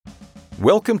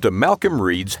Welcome to Malcolm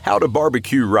Reed's How to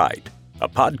Barbecue Right, a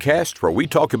podcast where we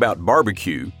talk about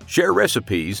barbecue, share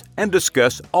recipes, and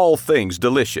discuss all things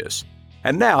delicious.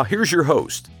 And now, here's your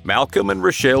host, Malcolm and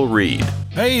Rochelle Reed.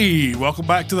 Hey, welcome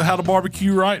back to the How to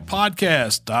Barbecue Right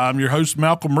podcast. I'm your host,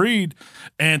 Malcolm Reed,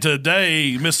 and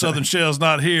today, Miss Southern Shell's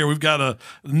not here. We've got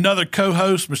another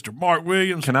co-host, Mr. Mark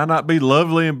Williams. Can I not be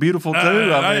lovely and beautiful too?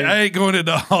 I ain't going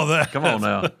into all that. Come on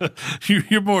now.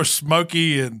 You're more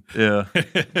smoky and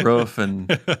rough, and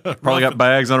probably got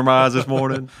bags under my eyes this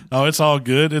morning. Oh, it's all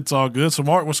good. It's all good. So,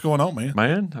 Mark, what's going on, man?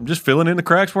 Man, I'm just filling in the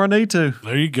cracks where I need to.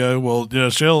 There you go. Well, yeah,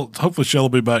 hopefully Shell will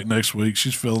be back next week.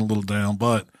 She's feeling a little down,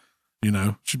 but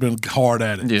she's been hard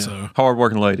at it. Yeah, so.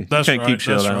 hard-working lady. That's Can't right. keep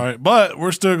Shell down. Right. But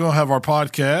we're still going to have our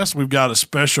podcast. We've got a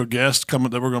special guest coming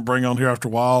that we're going to bring on here after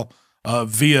a while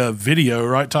via video,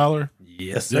 right, Tyler?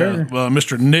 Yes, sir. Yeah.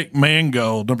 Mr. Nick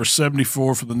Mangold, number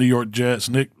 74 for the New York Jets.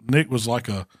 Nick was like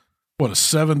a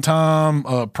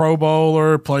 7-time Pro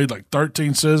Bowler, played like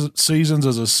 13 seasons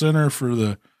as a center for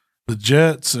the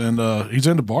Jets, and he's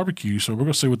into barbecue, so we're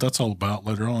going to see what that's all about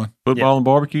later on. Football and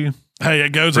barbecue? Hey,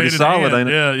 it goes pretty solid, ain't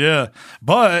it? Yeah.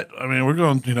 But, I mean, we're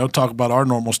going to, talk about our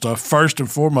normal stuff. First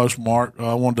and foremost, Mark,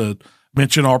 I wanted to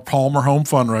mention our Palmer Home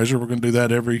fundraiser. We're going to do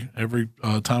that every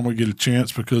time we get a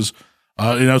chance because,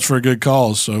 it's for a good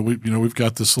cause. So, we've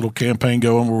got this little campaign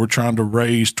going where we're trying to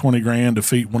raise $20,000 to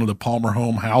feed one of the Palmer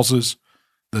Home houses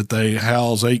that they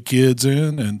house 8 kids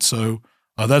in. And so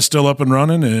that's still up and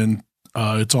running, and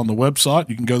it's on the website.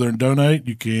 You can go there and donate.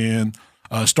 You can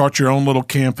start your own little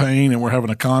campaign, and we're having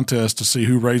a contest to see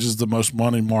who raises the most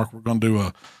money. Mark, we're going to do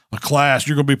a class.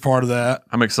 You're going to be part of that.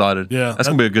 I'm excited. Yeah. That's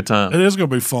going to be a good time. It is going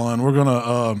to be fun. We're going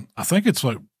to, I think it's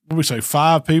like, what do we say,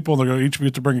 5 people. They're going to each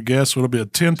get to bring a guest. So it'll be a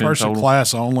 10-person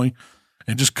class only,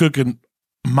 and just cooking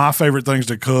my favorite things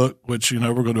to cook, which, we're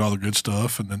going to do all the good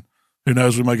stuff. And then who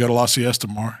knows, we may go to La Siesta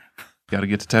tomorrow. Got to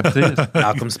get to Tapatías.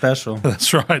 Malcolm Special.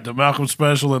 That's right. The Malcolm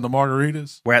Special and the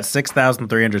margaritas. We're at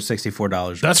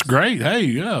 $6,364. That's great. Hey,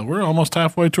 yeah, we're almost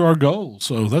halfway to our goal.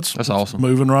 So that's awesome.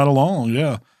 Moving right along.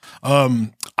 Yeah.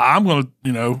 I'm going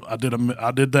to,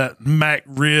 I did that Mac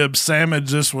rib sandwich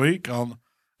this week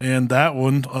and that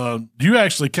one, you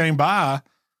actually came by.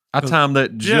 I timed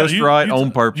that just right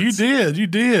on purpose. You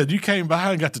did. You came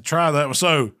by and got to try that one.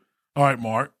 So, all right,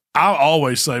 Mark. I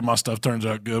always say my stuff turns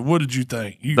out good. What did you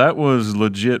think? That was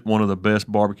legit one of the best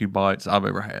barbecue bites I've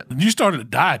ever had. You started a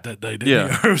diet that day,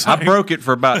 didn't you? I broke it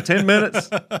for about 10 minutes.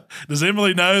 Does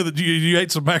Emily know that you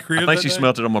ate some mac ribs? I think she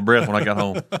smelled it on my breath when I got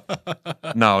home.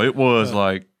 No, it was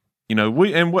like,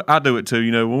 I do it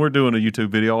too. When we're doing a YouTube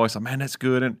video, I always say, man, that's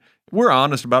good. And we're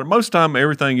honest about it. Most of the time,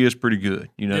 everything is pretty good,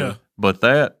 Yeah. But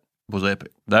that was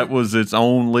epic. That was its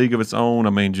own league of its own. I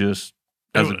mean, just...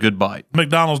 That was a good bite.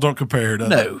 McDonald's don't compare to that.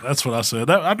 No. That's what I said.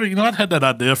 I'd had that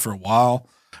idea for a while,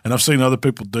 and I've seen other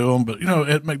people do them. But,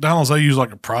 at McDonald's, they use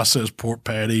like a processed pork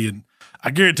patty, and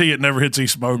I guarantee you it never hits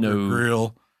these smoke or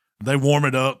grill. They warm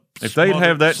it up. If they'd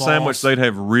have that sandwich, they'd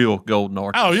have real golden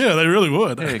arches. Oh, yeah, they really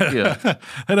would. Heck, yeah.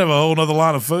 They'd have a whole other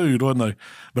line of food, wouldn't they?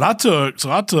 But I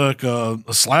took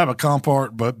a slab of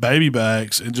Compart baby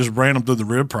backs and just ran them through the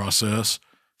rib process.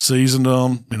 Seasoned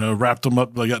them, wrapped them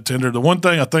up. They got tender. The one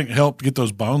thing I think helped get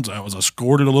those bones out was I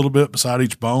scored it a little bit beside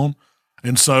each bone.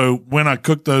 And so when I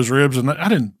cooked those ribs, and I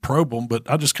didn't probe them, but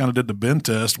I just kind of did the bend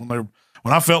test. When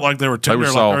I felt like they were tender,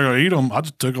 like they were going to eat them, I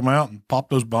just took them out and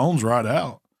popped those bones right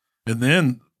out. And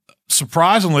then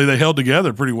surprisingly, they held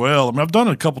together pretty well. I mean, I've done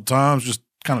it a couple times, just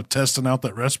kind of testing out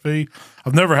that recipe.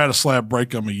 I've never had a slab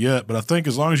break on me yet, but I think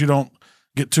as long as you don't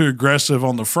get too aggressive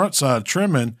on the front side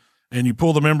trimming, and you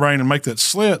pull the membrane and make that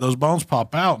slit, those bones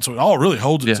pop out. So it all really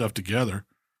holds itself together.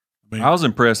 I was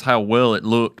impressed how well it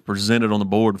looked presented on the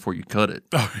board before you cut it.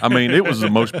 I mean, it was the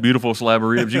most beautiful slab of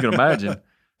ribs you can imagine.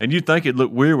 And you'd think it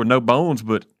looked weird with no bones,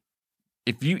 but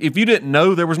if you didn't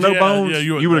know there was no bones,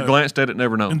 you would have glanced at it and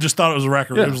never known. And just thought it was a rack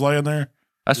of ribs laying there.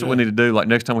 That's what we need to do. Like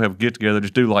next time we have a get together,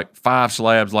 just do like 5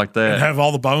 slabs like that, and have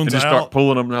all the bones and just start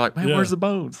pulling them. And they're like, man, where's the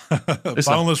bones? It's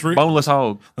boneless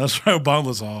hog. That's right,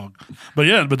 boneless hog.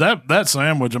 But that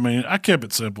sandwich, I mean, I kept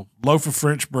it simple: loaf of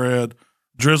French bread,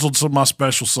 drizzled some of my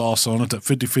special sauce on it, that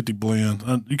 50-50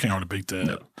 blend. You can't hardly beat that.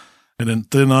 No. And then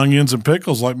thin onions and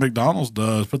pickles like McDonald's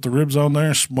does. Put the ribs on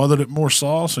there, smothered it more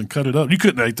sauce, and cut it up. You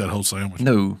couldn't eat that whole sandwich.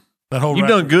 No. You've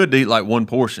done good to eat like one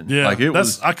portion. Yeah, like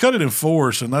I cut it in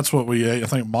 4s, and that's what we ate. I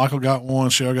think Michael got one,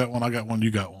 Shell got one, I got one,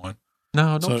 you got one.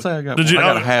 No, don't say I got one. I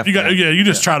got a half. You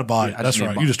just try to bite. Yeah, that's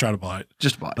right. You just try to bite.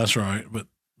 Just bite. That's right. But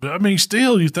I mean,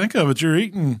 still, you think of it, you're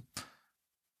eating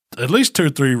at least 2 or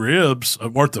 3 ribs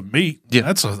worth of meat. Yeah,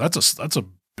 that's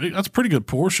a pretty good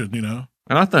portion,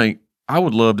 And I think I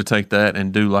would love to take that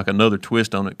and do like another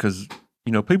twist on it because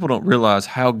people don't realize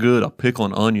how good a pickle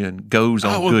and onion goes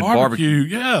on with good barbecue.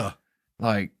 Yeah.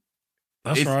 Like,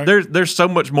 That's right. There's so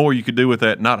much more you could do with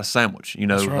that, not a sandwich.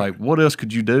 That's right. Like what else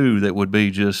could you do that would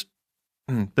be just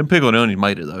them pickle and onion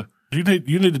made it though. You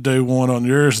need to do one on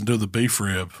yours and do the beef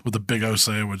rib with the big O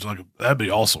sandwich. Like that'd be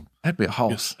awesome. That'd be a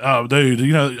hoss. Oh, dude,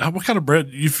 what kind of bread?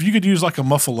 If you could use like a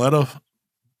muffaletta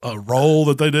roll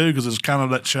that they do because it's kind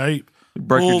of that shape.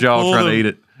 Break your jaw trying to eat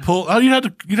it.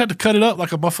 You'd have to cut it up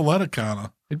like a muffaletta kind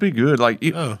of. It'd be good. Like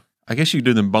I guess you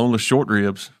do them boneless short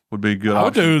ribs would be a good.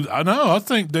 I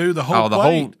think do the whole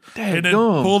plate and then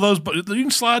pull those. You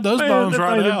can slide those bones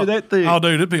right out. That thick. Oh,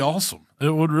 dude, it'd be awesome. It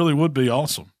would be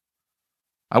awesome.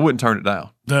 I wouldn't turn it down.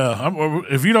 Yeah,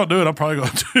 if you don't do it, I'm probably going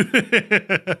to do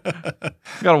it.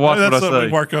 Got to watch what I say.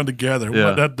 We work on together. Yeah. We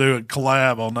might have to do a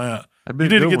collab on that. You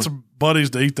need to get some buddies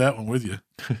to eat that one with you.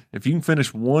 If you can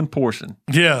finish one portion.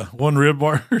 Yeah, one rib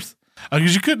worth.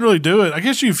 Because you couldn't really do it. I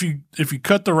guess if you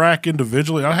cut the rack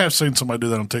individually, I have seen somebody do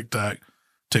that on TikTok.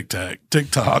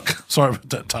 Sorry about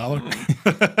that, Tyler.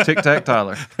 Tic-tac,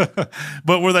 Tyler.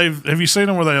 But have you seen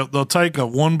them where they'll take a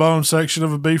one bone section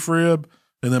of a beef rib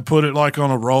and then put it like on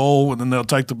a roll, and then they'll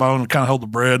take the bone and kind of hold the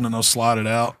bread, and then they'll slide it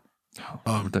out.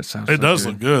 That sounds. It does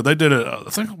look good. They did it. I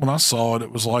think when I saw it,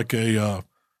 it was like they'd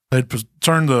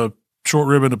turned the short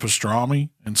rib into pastrami,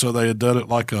 and so they had done it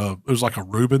like it was like a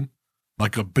Reuben,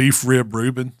 like a beef rib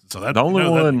Reuben. So that the only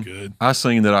one good. I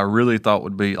seen that I really thought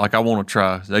would be like I want to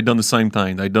try. They done the same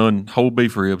thing. They done whole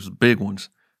beef ribs, big ones,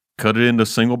 cut it into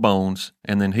single bones,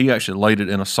 and then he actually laid it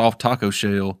in a soft taco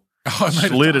shell.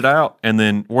 Slid it out, and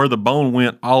then where the bone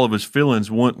went, all of his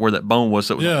fillings went where that bone was.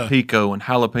 So it was like pico and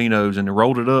jalapenos, and they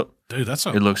rolled it up. Dude,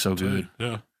 it looks so good.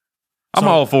 Yeah, I'm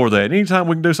all for that. Anytime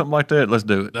we can do something like that, let's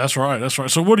do it. That's right.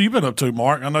 So what have you been up to,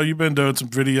 Mark? I know you've been doing some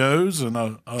videos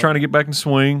and trying to get back in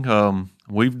swing.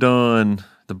 We've done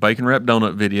the bacon wrap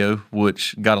donut video,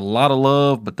 which got a lot of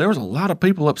love, but there was a lot of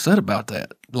people upset about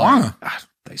that. Why?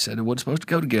 They said it wasn't supposed to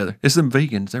go together. It's them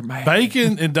vegans. They're mad.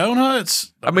 Bacon and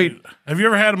donuts? I mean, have you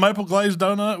ever had a maple glazed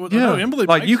donut? Yeah.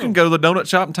 Like you can go to the donut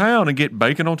shop in town and get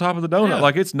bacon on top of the donut. Yeah.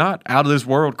 Like it's not out of this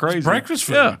world crazy. It's breakfast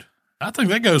food. Yeah. I think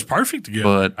that goes perfect together.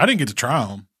 But I didn't get to try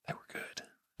them. They were good.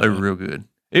 They were real good.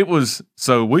 It was,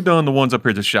 so we done the ones up here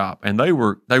at the shop and they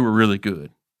were really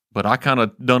good. But I kind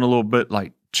of done a little bit,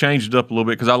 like changed it up a little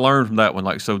bit because I learned from that one.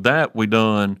 Like, so that we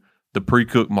done the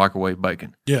pre-cooked microwave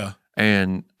bacon. Yeah.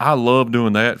 And I love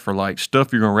doing that for like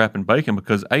stuff you're going to wrap in bacon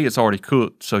because it's already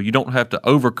cooked. So you don't have to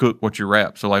overcook what you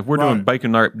wrap. So like we're doing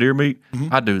bacon wrapped deer meat.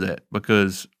 I do that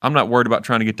because I'm not worried about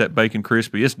trying to get that bacon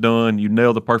crispy. It's done. You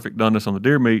nail the perfect doneness on the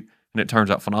deer meat and it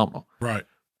turns out phenomenal. Right.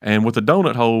 And with the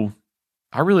donut hole,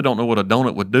 I really don't know what a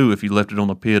donut would do if you left it on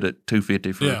the pit at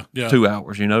 250 for 2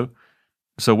 hours,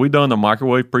 So we done the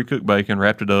microwave pre-cooked bacon,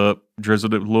 wrapped it up,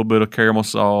 drizzled it with a little bit of caramel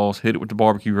sauce, hit it with the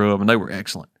barbecue rub, and they were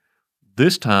excellent.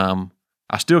 This time,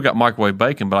 I still got microwave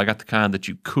bacon, but I got the kind that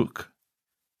you cook.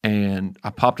 And I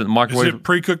popped it in the microwave. Is it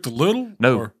pre-cooked a little?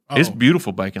 No. It's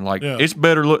beautiful bacon. Like, it's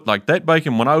better look. Like, that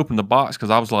bacon, when I opened the box, because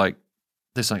I was like,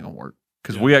 this ain't going to work.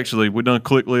 Because we done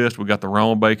click list. We got the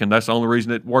wrong bacon. That's the only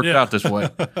reason it worked out this way.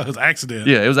 It was accident.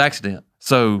 Yeah, it was accident.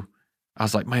 So I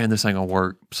was like, man, this ain't going to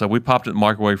work. So we popped it in the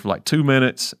microwave for like 2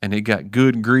 minutes, and it got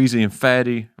good and greasy and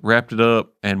fatty, wrapped it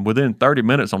up, and within 30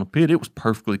 minutes on the pit, it was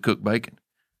perfectly cooked bacon.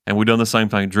 And we done the same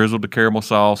thing, drizzled the caramel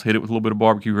sauce, hit it with a little bit of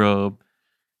barbecue rub,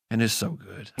 and it's so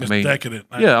good. It's decadent.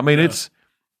 Yeah, I mean, it's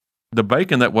the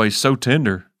bacon that way is so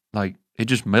tender, like it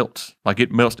just melts. Like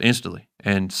it melts instantly.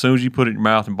 And as soon as you put it in your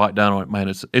mouth and bite down on it, man,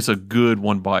 it's a good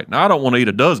one bite. Now, I don't want to eat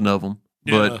a dozen of them,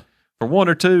 but for one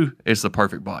or two, it's the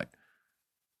perfect bite.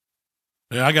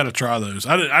 Yeah, I got to try those.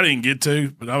 I didn't get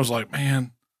to, but I was like,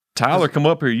 man. Tyler, come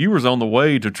up here. You was on the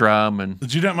way to try them. And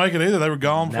did you not make it either? They were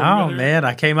gone before No, man.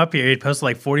 I came up here. He posted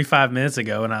like 45 minutes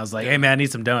ago, and I was like, hey, man, I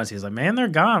need some donuts. He's like, man, they're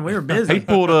gone. We were busy. He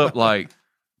pulled up like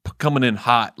coming in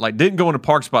hot. Like didn't go in the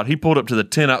park spot. He pulled up to the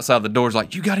tent outside the doors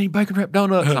like, you got any bacon wrapped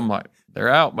donuts? I'm like, they're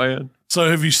out, man.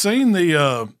 So have you seen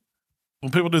the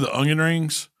when people do the onion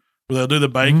rings where they'll do the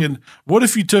bacon? What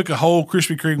if you took a whole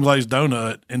Krispy Kreme glazed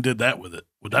donut and did that with it?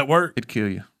 Would that work? It'd kill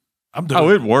you.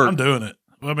 It'd work. I'm doing it.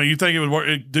 I mean, you think it would work?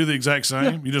 It'd do the exact same?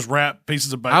 Yeah. You just wrap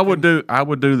pieces of bacon? I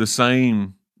would do the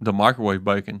same, the microwave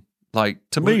bacon. Like,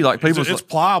 to me, like people... It's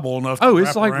pliable enough to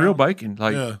it's like real bacon.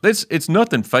 Like, it's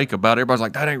nothing fake about it. Everybody's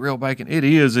like, that ain't real bacon. It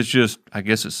is. It's just, I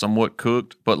guess it's somewhat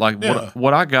cooked. But like,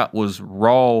 what I got was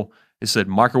raw, it said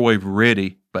microwave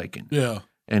ready bacon. Yeah.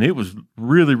 And it was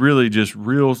really, really just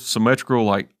real symmetrical.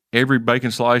 Like, every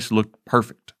bacon slice looked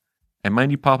perfect. And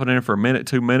man, you pop it in for a minute,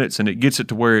 2 minutes, and it gets it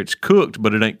to where it's cooked,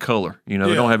 but it ain't color. It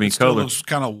don't have any color. It looks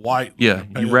kind of white. Yeah,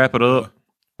 you wrap it up,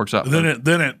 Works out. And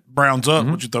then it browns up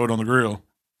once you throw it on the grill.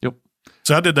 Yep.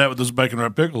 So I did that with those bacon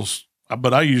wrapped pickles,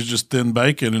 but I use just thin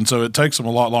bacon, and so it takes them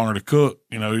a lot longer to cook.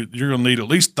 You know, you're going to need at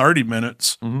least 30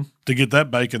 minutes to get that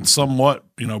bacon somewhat,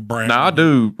 brown. Now, I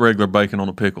do regular bacon on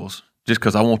the pickles just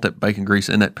because I want that bacon grease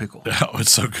in that pickle. Oh,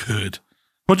 it's so good.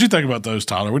 What'd you think about those,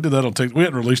 Tyler? We did that on TikTok. We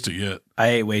hadn't released it yet. I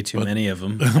ate way too many of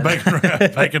them.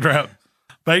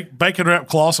 bacon wrap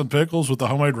Clausen pickles with the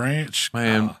homemade ranch.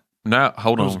 Man, now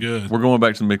hold on. Good. We're going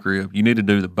back to the McRib. You need to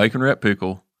do the bacon wrap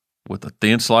pickle with a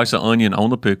thin slice of onion on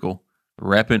the pickle,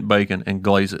 wrap it in bacon, and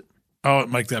glaze it. Oh,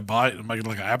 make that bite and make it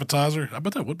like an appetizer. I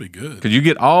bet that would be good. Because you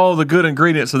get all the good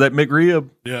ingredients of that McRib,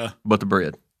 but the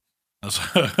bread.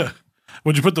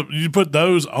 Would you put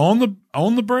those on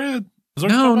the bread?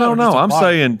 No. I'm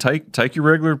saying take your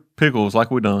regular pickles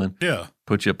like we done. Yeah.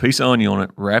 Put you a piece of onion on it,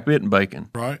 wrap it in bacon.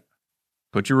 Right.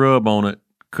 Put your rub on it,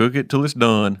 cook it till it's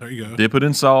done. There you go. Dip it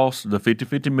in sauce, the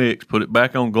 50-50 mix, put it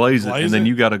back on, glaze it, and then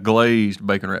you got a glazed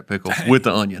bacon wrap pickle with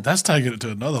the onion. That's taking it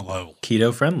to another level.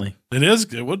 Keto friendly. It is.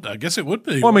 It would. I guess it would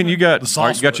be. Well, I mean, you got the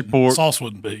sauce. You got your pork. The sauce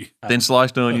wouldn't be. Thin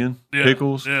sliced onion,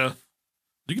 pickles. Yeah.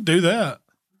 You could do that.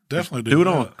 Definitely do it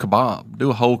on a kebab. Do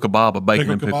a whole kebab of bacon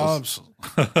and pickles.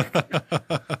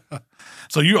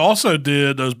 So you also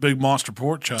did those big monster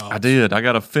pork chops. I did. I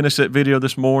got to finish that video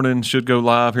this morning. Should go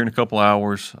live here in a couple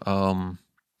hours.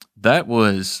 That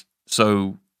was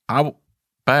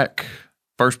back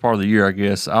first part of the year, I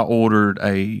guess. I ordered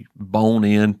a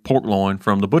bone-in pork loin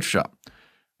from the butcher shop,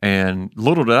 and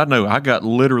little did I know, I got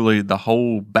literally the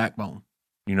whole backbone.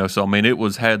 So I mean,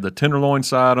 it had the tenderloin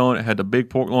side on it, had the big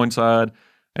pork loin side.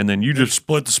 And then you just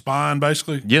split the spine,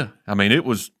 basically. Yeah, I mean it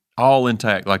was all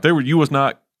intact. Like you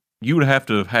would have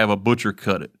to have a butcher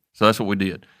cut it. So that's what we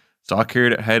did. So I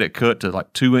carried it, had it cut to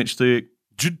like 2 inch thick.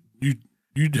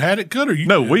 You had it cut, or you?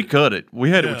 No, we cut it. We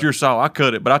had it with your saw. I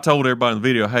cut it, but I told everybody in the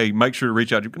video, hey, make sure to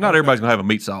reach out. Not everybody's gonna have a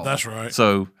meat saw. That's right.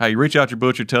 So hey, reach out to your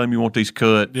butcher, tell him you want these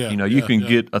cut. Yeah, you can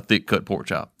get a thick cut pork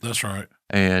chop. That's right.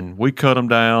 And we cut them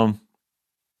down,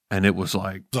 and it was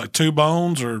like 2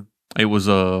 bones, or it was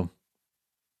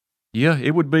yeah,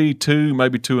 it would be 2,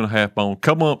 maybe 2.5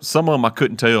 bones. Some of them I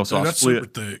couldn't tell, so I split. Super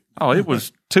thick. Oh, it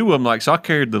was 2 of them. So I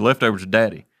carried the leftovers to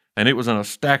Daddy, and it was in a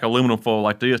stack of aluminum foil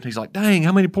like this. And he's like, "Dang,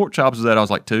 how many pork chops is that?" I was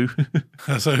like, 2.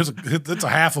 So it's a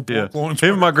half a pork loin.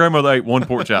 Him and my grandmother ate 1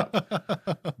 pork chop.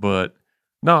 But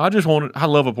no, I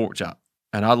love a pork chop,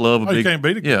 and I love a big. You can't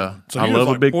beat it. Yeah, so I love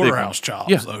a big porterhouse chops.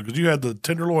 Yeah, because you had the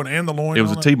tenderloin and the loin. It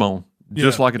was a T-bone,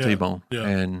 just like a T-bone, yeah.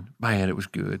 And man, it was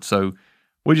good. So.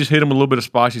 We just hit them with a little bit of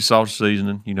spicy sausage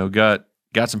seasoning, got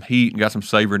some heat and got some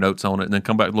savory notes on it, and then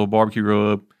come back with a little barbecue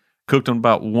rub, cooked them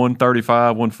about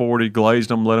 135, 140, glazed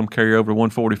them, let them carry over to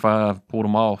 145, pulled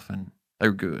them off, and they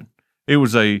were good. It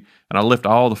was and I left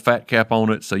all the fat cap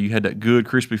on it, so you had that good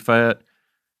crispy fat.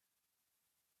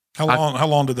 How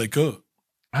long did they cook?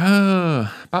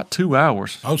 About 2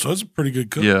 hours. Oh, so that's a pretty good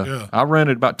cook. Yeah. I ran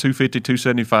it about 250,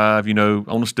 275,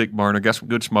 on a stick burner, got some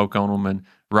good smoke on them, and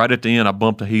right at the end, I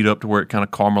bumped the heat up to where it kind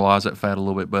of caramelized that fat a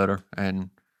little bit better.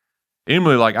 And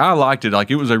Emily, I liked it.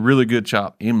 It was a really good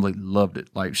chop. Emily loved it.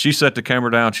 She set the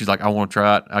camera down. She's like, I want to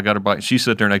try it. I got her bite. She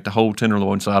sat there and ate the whole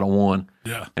tenderloin side on one.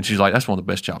 Yeah. And she's like, that's one of the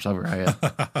best chops I've ever had.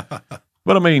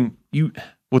 But I mean,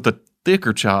 with the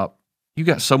thicker chop, you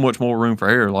got so much more room for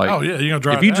error. You're gonna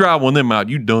dry. If you dry one of them out,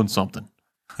 you've done something.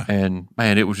 And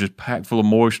man, it was just packed full of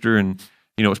moisture, and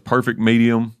it's perfect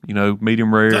medium.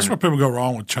 Medium rare. That's where people go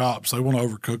wrong with chops. They want to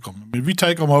overcook them. I mean, if you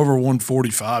take them over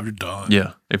 145, you're done.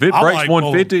 Yeah. If it breaks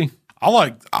 150, I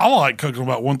like cooking them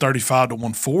about 135 to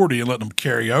 140 and letting them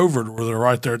carry over to where they're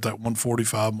right there at that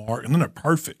 145 mark, and then they're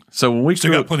perfect. So when we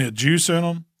still got plenty of juice in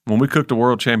them. When we cooked the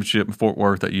World Championship in Fort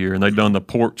Worth that year, and they done the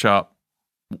pork chop.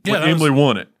 Yeah, Emily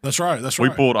won it. That's right. We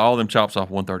pulled all them chops off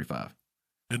 135.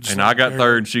 And I got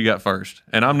third and she got first.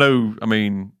 And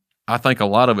I think a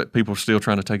lot of it, people are still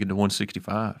trying to take it to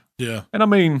 165. Yeah. And I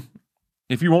mean,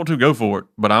 if you want to, go for it.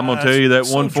 But I'm going to tell you that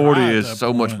 140 is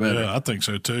so much better. Yeah, I think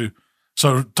so too.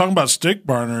 So talking about stick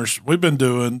burners, we've been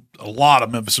doing a lot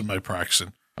of Memphis MMA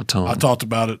practicing. A ton. I talked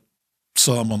about it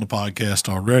some on the podcast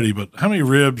already, but how many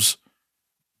ribs?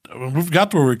 We've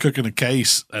got to where we're cooking a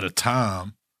case at a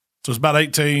time. So it's about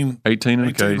 18 in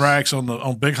a case. racks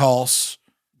on Big Hoss.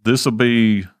 This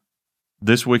weekend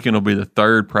will be the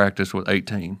third practice with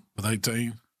 18. With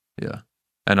 18? Yeah.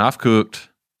 And I've cooked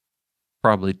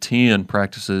probably 10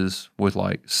 practices with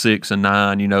 6 and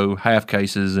 9, half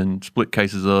cases and split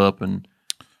cases up. And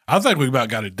I think we about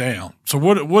got it down. So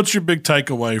what's your big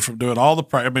takeaway from doing all the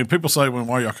practice? I mean, people say, why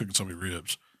are y'all cooking so many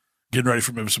ribs? Getting ready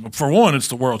for Memphis. For one, it's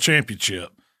the World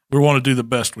Championship. We want to do the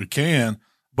best we can.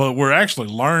 But we're actually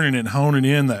learning and honing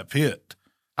in that pit.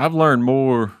 I've learned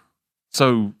more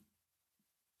So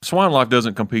swine life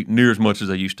doesn't compete near as much as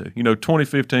they used to.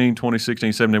 2015,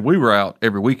 2016, 17, we were out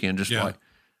every weekend just like.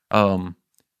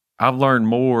 I've learned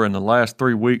more in the last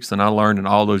 3 weeks than I learned in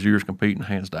all those years competing,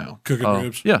 hands down. Cooking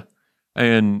ribs. Yeah.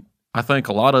 And I think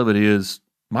a lot of it is,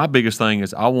 my biggest thing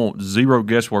is I want zero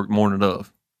guesswork morning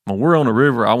of. When we're on the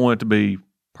river, I want it to be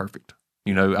perfect.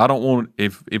 I don't want,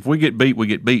 if we get beat, we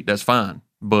get beat. That's fine.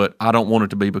 But I don't want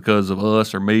it to be because of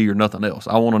us or me or nothing else.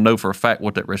 I want to know for a fact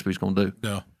what that recipe's going to do.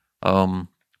 Yeah.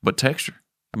 But texture.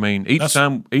 I mean, each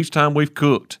time we've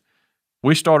cooked,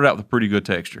 we started out with pretty good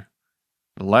texture.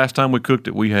 The last time we cooked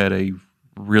it, we had a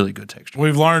really good texture.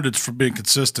 We've learned it's from being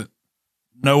consistent,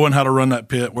 knowing how to run that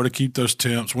pit, where to keep those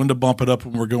temps, when to bump it up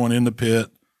when we're going in the pit,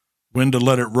 when to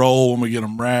let it roll when we get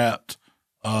them wrapped.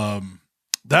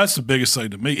 That's the biggest thing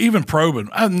to me. Even probing.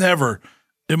 I've never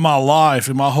in my life,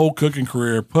 in my whole cooking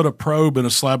career, put a probe in a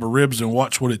slab of ribs and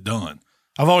watch what it done.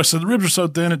 I've always said the ribs are so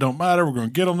thin, it don't matter. We're going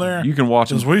to get them there. You can watch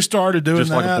them. As we started doing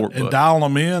just like that and dialing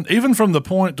them in, even from the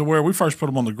point to where we first put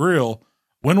them on the grill,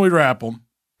 when we wrap them,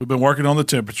 we've been working on the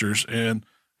temperatures and,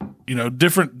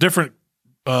 different,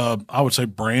 I would say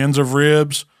brands of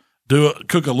ribs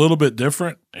cook a little bit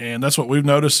different. And that's what we've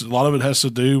noticed. A lot of it has to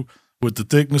do with the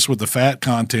thickness, with the fat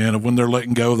content of when they're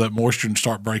letting go of that moisture and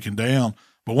start breaking down.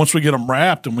 But once we get them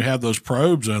wrapped and we have those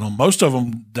probes in them, most of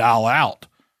them dial out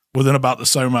within about the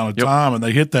same amount of time, and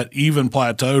they hit that even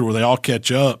plateau where they all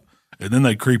catch up, and then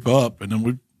they creep up, and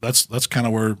then that's kind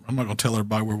of where I'm not going to tell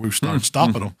everybody where we've started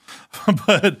stopping them,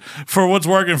 but for what's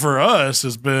working for us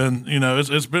has been,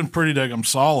 it's been pretty daggum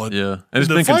solid. Yeah, and it's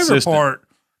the been flavor consistent. part.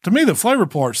 To me, the flavor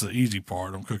part's the easy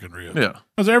part on cooking ribs. Yeah,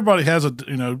 because everybody has as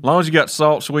long as you got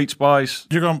salt, sweet, spice,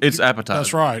 it's appetizing.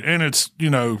 That's right, and it's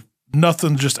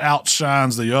nothing just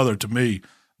outshines the other to me.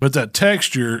 But that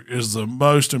texture is the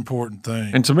most important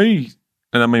thing. And to me,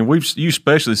 and I mean, you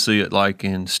especially see it like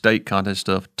in steak content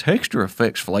stuff, texture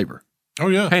affects flavor. Oh,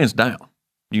 yeah. Hands down.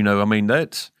 I mean,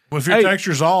 that's. Well, if your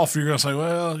texture's off, you're going to say,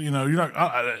 well, you're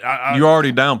not. You're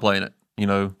already downplaying it,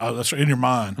 That's in your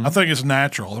mind. I think it's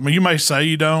natural. I mean, you may say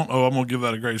you don't. Oh, I'm going to give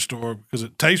that a great score because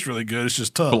it tastes really good. It's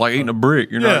just tough. But like eating a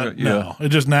brick, you're not. No,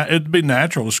 it'd be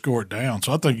natural to score it down.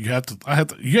 So I think you had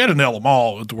to nail them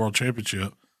all at the World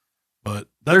Championship. But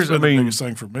that's been the biggest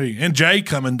thing for me. And Jay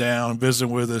coming down and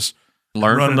visiting with us.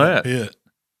 Learn from that. Pit.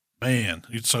 Man.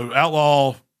 So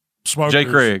Outlaw Smokers. Jay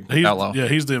Craig, Outlaw. Yeah,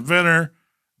 he's the inventor,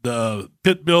 the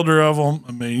pit builder of them.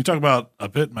 I mean, you talk about a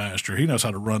pit master. He knows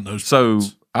how to run those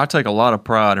pits. I take a lot of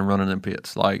pride in running them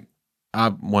pits. Like,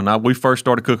 when we first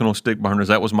started cooking on stick burners,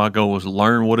 that was my goal, was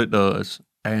learn what it does.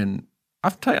 And I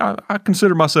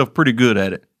consider myself pretty good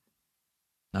at it.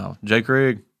 Now, Jay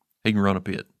Craig, he can run a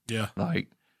pit. Yeah.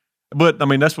 But, I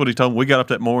mean, that's what he told me. We got up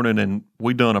that morning, and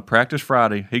we done a practice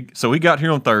Friday. He got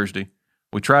here on Thursday.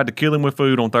 We tried to kill him with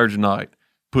food on Thursday night.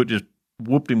 Just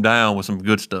whooped him down with some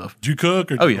good stuff. Did you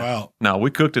cook or did you go out? No, we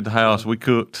cooked at the house. We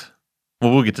cooked.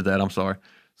 Well, we'll get to that. I'm sorry.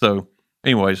 So,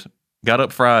 anyways, got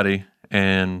up Friday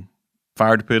and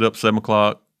fired the pit up 7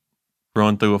 o'clock,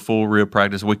 run through a full rib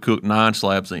practice. We cooked 9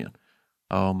 slabs in.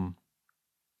 And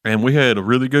we had a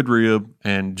really good rib,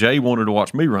 and Jay wanted to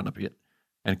watch me run the pit.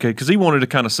 And because he wanted to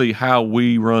kind of see how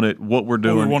we run it, what we're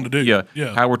doing. What we want to do.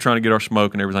 Yeah. How we're trying to get our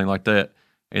smoke and everything like that.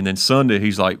 And then Sunday,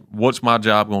 he's like, what's my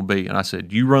job going to be? And I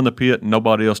said, you run the pit and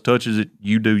nobody else touches it.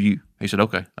 You do you. He said,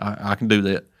 okay, I can do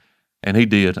that. And he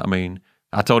did. I mean,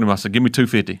 I told him, I said, give me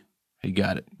 250. He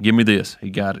got it. Give me this.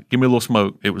 He got it. Give me a little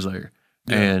smoke. It was there.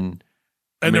 Yeah. And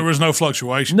there was no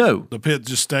fluctuation. No. The pit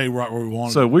just stayed right where we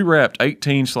wanted. So we wrapped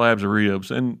 18 slabs of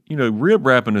ribs. And, rib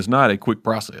wrapping is not a quick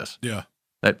process. Yeah.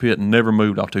 That pit never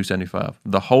moved off 275.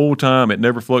 The whole time, it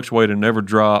never fluctuated, never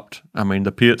dropped. I mean,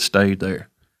 the pit stayed there.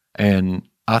 And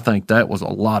I think that was a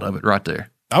lot of it right there.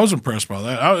 I was impressed by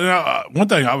that. One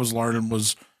thing I was learning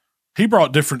was he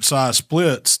brought different size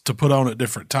splits to put on at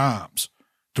different times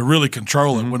to really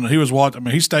control it. When he was watching,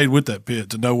 he stayed with that pit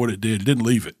to know what it did. He didn't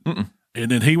leave it. And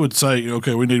then he would say,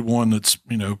 okay, we need one that's,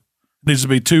 needs to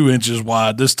be 2 inches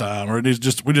wide this time, or we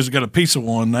just got a piece of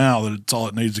one now that it's all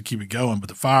it needs to keep it going. But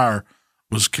the fire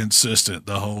was consistent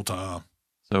the whole time.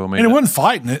 So and it wasn't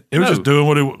fighting it. It was just doing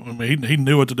what he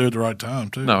knew what to do at the right time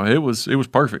too. No, it was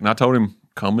perfect. And I told him,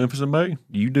 come Memphis in May,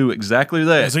 you do exactly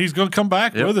that. Because he's going to come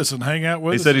back with us and hang out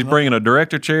with us. He said he's bringing a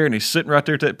director chair and he's sitting right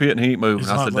there at that pit and he ain't moving.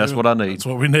 I said, that's what I need. That's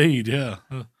what we need. Yeah.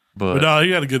 But no,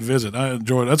 he had a good visit. I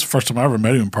enjoyed it. That's the first time I ever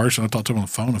met him in person. I talked to him on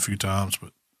the phone a few times,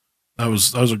 but that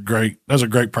was a great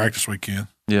practice weekend.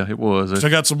 Yeah, it was. So I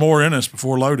got some more in us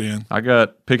before load in. I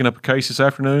got picking up a case this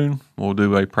afternoon. We'll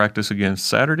do a practice again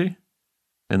Saturday.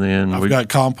 And then I've got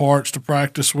comp parts to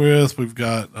practice with. We've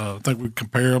got, I think we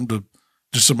compare them to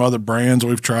just some other brands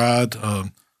we've tried.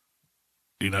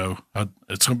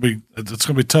 it's gonna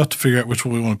be tough to figure out which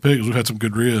one we want to pick because we've had some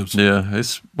good ribs. Yeah,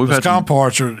 we've had comp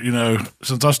parts are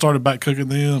since I started back cooking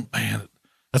them, man,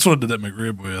 that's what I did that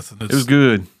McRib with. And it was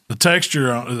good. The texture,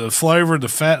 the flavor, the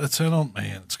fat that's in them,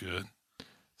 man, it's good.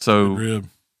 So good rib.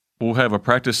 We'll have a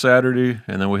practice Saturday,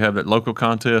 and then we have that local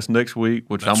contest next week,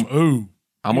 which I'm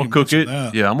gonna cook it.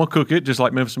 That. Yeah, I'm gonna cook it just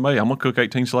like Memphis and May. I'm gonna cook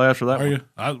 18 slabs for that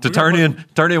one. To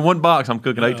turn in one box, I'm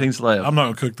cooking 18 slabs. I'm not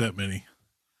gonna cook that many.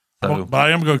 So, but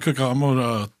I am gonna cook. I'm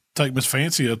gonna take Miss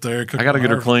Fancy up there. I gotta get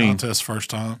her clean. Contest first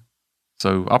time.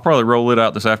 So I'll probably roll it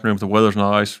out this afternoon if the weather's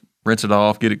nice. Rinse it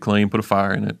off, get it clean, put a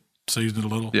fire in it, season it a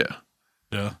little.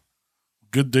 Yeah.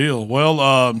 Good deal.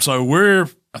 Well, so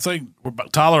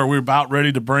Tyler, we're about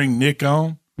ready to bring Nick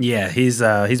on. Yeah, he's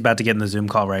about to get in the Zoom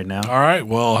call right now. All right.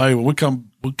 Well, hey, when we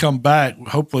come back,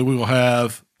 hopefully we will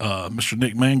have Mr.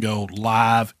 Nick Mangold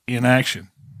live in action.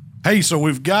 Hey, so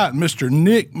we've got Mr.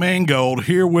 Nick Mangold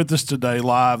here with us today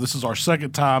live. This is our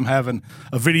second time having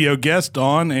a video guest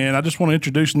on, and I just want to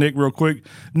introduce Nick real quick.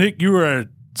 Nick, you were a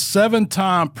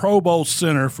 7-time Pro Bowl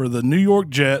center for the New York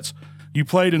Jets. You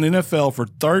played in the NFL for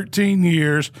 13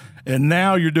 years, and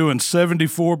now you're doing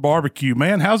 74 barbecue.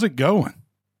 Man, how's it going?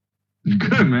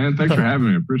 Good, man. Thanks for having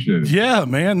me. Appreciate it. Yeah,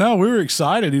 man. No, we were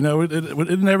excited.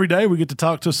 And every day we get to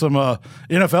talk to some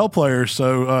NFL players.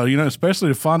 So, especially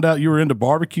to find out you were into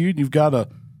barbecue. And you've got a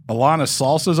line of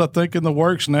sauces, I think, in the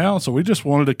works now. So we just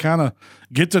wanted to kind of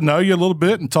get to know you a little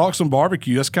bit and talk some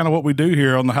barbecue. That's kind of what we do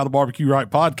here on the How to Barbecue Right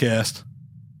podcast.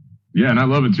 Yeah, and I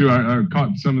love it too. I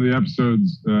caught some of the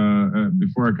episodes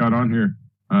before I got on here.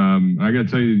 I got to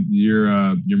tell you,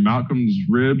 your Malcolm's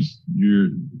ribs,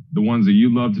 the ones that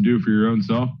you love to do for your own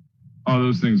self. Oh,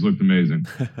 those things looked amazing.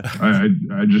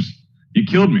 You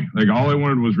killed me. Like all I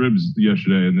wanted was ribs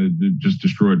yesterday, and it just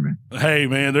destroyed me. Hey,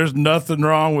 man, there's nothing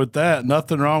wrong with that.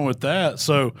 Nothing wrong with that.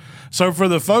 So for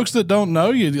the folks that don't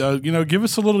know you, give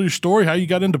us a little of your story, how you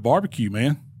got into barbecue,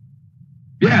 man.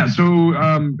 Yeah, so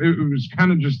it was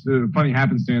kind of just a funny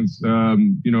happenstance.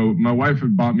 My wife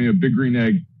had bought me a big green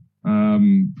egg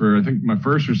for I think my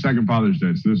first or second Father's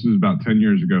Day. So this was about 10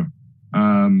 years ago.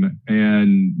 And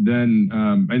then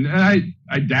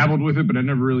I dabbled with it, but I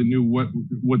never really knew what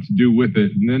to do with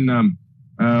it. And then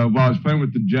while I was playing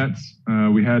with the Jets,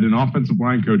 we had an offensive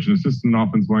line coach, an assistant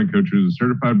offensive line coach who was a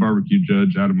certified barbecue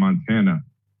judge out of Montana.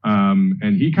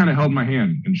 And he kind of held my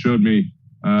hand and showed me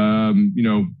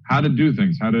how to do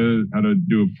things, how to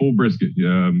do a full brisket,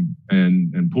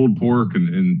 and pulled pork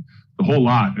and the whole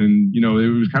lot. And,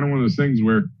 it was kind of one of those things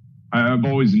where I've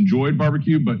always enjoyed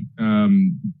barbecue, but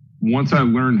once I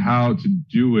learned how to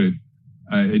do it,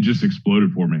 it just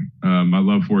exploded for me. My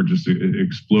love for it just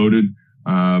exploded.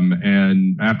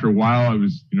 And after a while I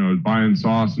was buying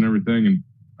sauce and everything.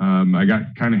 And I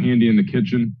got kind of handy in the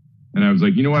kitchen. And I was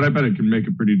like, you know what? I bet I can make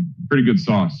a pretty good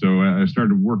sauce. So I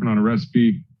started working on a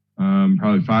recipe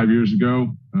probably 5 years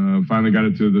ago. Finally got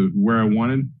it to where I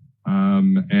wanted,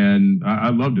 and I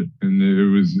loved it. And it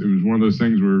was one of those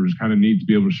things where it was kind of neat to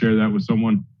be able to share that with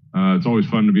someone. It's always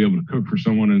fun to be able to cook for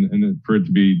someone and for it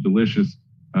to be delicious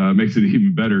makes it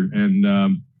even better. And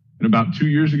about 2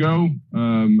 years ago,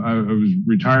 I was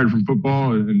retired from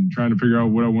football and trying to figure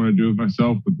out what I want to do with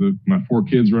myself with my 4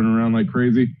 kids running around like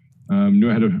crazy. Knew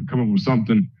I had to come up with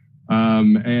something.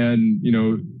 And,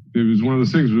 it was one of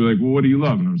those things where we were like, well, what do you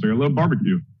love? And I was like, I love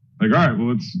barbecue. Like, all right, well,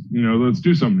 let's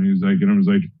do something. He was like, and I was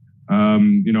like,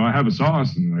 I have a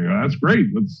sauce. And like, oh, that's great.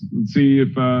 Let's see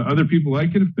if other people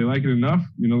like it. If they like it enough,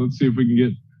 let's see if we can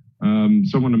get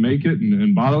someone to make it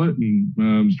and bottle it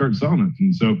and start selling it.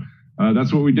 And so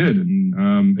that's what we did.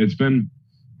 And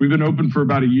we've been open for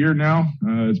about a year now.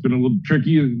 It's been a little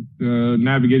tricky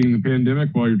navigating the pandemic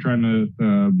while you're trying to,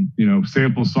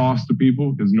 sample sauce to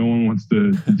people because no one wants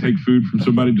to take food from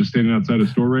somebody just standing outside a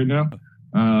store right now.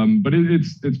 But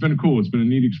it's been cool. It's been a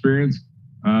neat experience.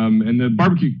 And the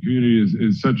barbecue community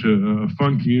is such a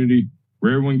fun community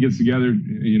where everyone gets together,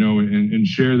 and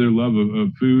share their love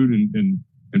of food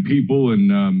and people.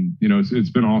 And,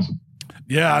 it's been awesome.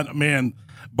 Yeah, man.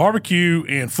 Barbecue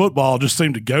and football just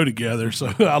seem to go together.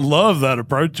 So I love that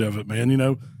approach of it,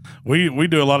 man. We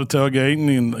do a lot of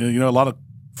tailgating and, a lot of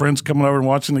friends coming over and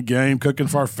watching the game, cooking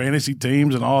for our fantasy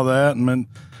teams and all that. And then,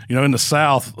 in the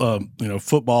South,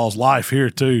 football's life here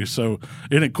too. So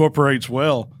it incorporates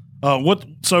well.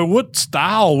 What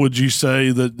style would you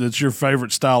say that's your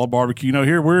favorite style of barbecue?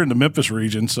 Here we're in the Memphis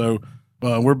region. So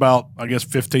we're about, I guess,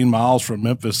 15 miles from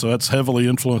Memphis, so that's heavily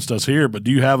influenced us here. But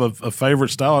do you have a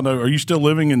favorite style? I know, are you still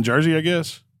living in Jersey, I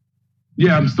guess?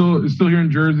 Yeah, I'm still here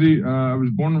in Jersey. I was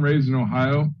born and raised in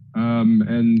Ohio,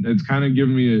 and it's kind of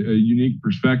given me a unique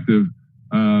perspective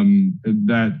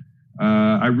that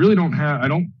I really don't have. I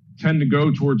don't tend to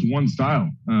go towards one style.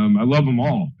 I love them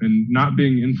all, and not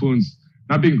being influenced,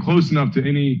 not being close enough to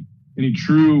any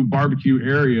true barbecue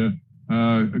area,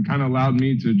 kind of allowed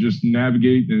me to just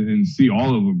navigate and see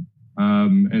all of them.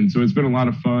 And so it's been a lot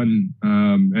of fun.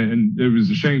 And it was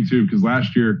a shame too, because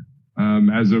last year,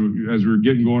 as we were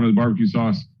getting going to the barbecue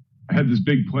sauce, I had this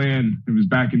big plan. It was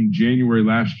back in January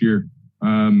last year.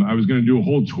 I was going to do a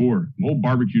whole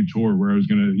barbecue tour, where I was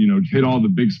going to, hit all the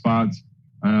big spots,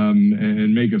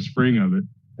 and make a spring of it.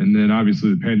 And then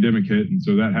obviously the pandemic hit, and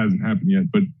so that hasn't happened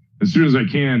yet. But as soon as I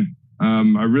can,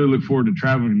 I really look forward to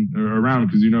traveling around,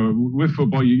 because, with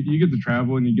football, you get to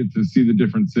travel and you get to see the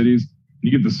different cities.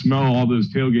 You get to smell all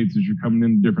those tailgates as you're coming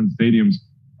into different stadiums,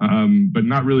 but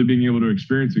not really being able to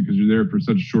experience it because you're there for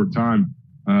such a short time.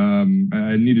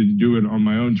 I needed to do it on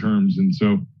my own terms. And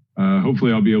so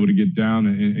hopefully I'll be able to get down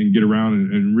and get around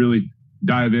and really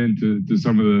dive into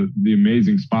some of the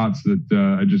amazing spots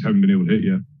that I just haven't been able to hit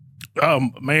yet.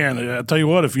 Man, I tell you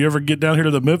what, if you ever get down here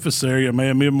to the Memphis area,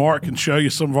 man, me and Mark can show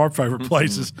you some of our favorite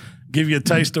places, give you a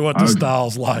taste of what the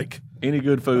style's like. Any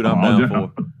good food, I'm down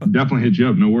for. I'll definitely hit you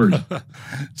up. No worries.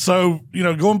 So,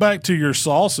 going back to your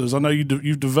sauces, I know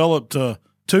you've developed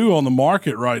two on the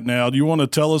market right now. Do you want to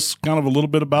tell us kind of a little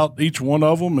bit about each one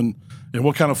of them and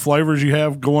what kind of flavors you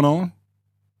have going on?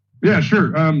 Yeah,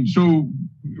 sure. So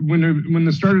when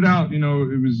this started out, it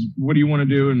was, what do you want to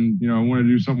do? And, I wanted to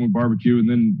do something with barbecue. And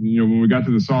then, when we got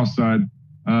to the sauce side,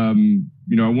 I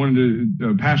wanted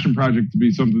a passion project to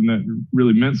be something that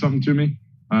really meant something to me.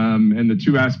 And the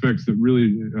two aspects that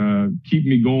really keep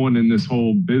me going in this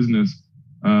whole business,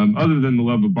 other than the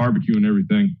love of barbecue and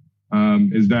everything,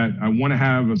 is that I want to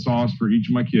have a sauce for each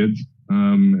of my kids.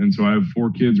 And so I have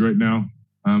 4 kids right now.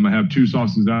 I have 2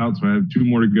 sauces out, so I have 2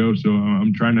 more to go. So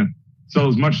I'm trying to sell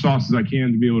as much sauce as I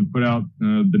can to be able to put out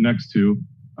the next 2.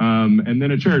 And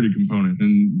then a charity component,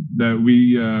 and that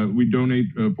we donate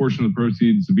a portion of the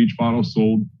proceeds of each bottle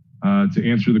sold to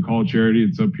Answer the Call charity.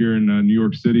 It's up here in New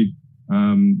York City.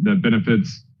 That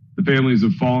benefits the families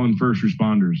of fallen first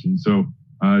responders. And so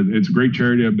it's a great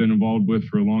charity I've been involved with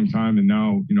for a long time. And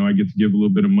now, I get to give a little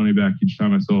bit of money back each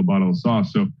time I sell a bottle of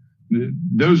sauce. So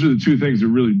those are the 2 things that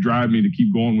really drive me to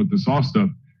keep going with the sauce stuff.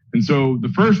 And so the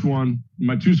first one,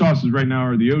 my 2 sauces right now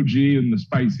are the OG and the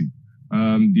spicy.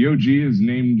 The OG is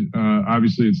named,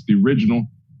 obviously it's the original.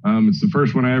 It's the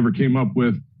first one I ever came up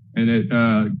with. And it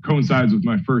coincides with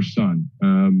my first son.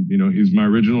 He's my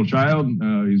original child.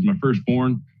 He's my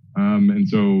firstborn. And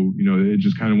so, it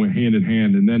just kind of went hand in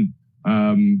hand. And then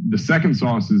the second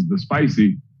sauce is the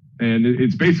spicy. And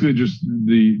it's basically just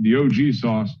the OG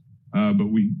sauce,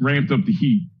 but we ramped up the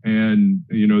heat. And,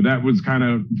 that was kind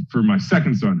of for my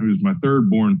second son, who's my third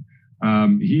born.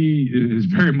 He is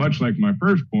very much like my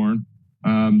firstborn,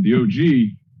 the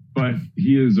OG, but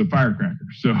he is a firecracker.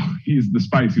 So he's the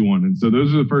spicy one. And so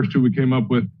those are the first 2 we came up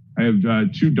with. I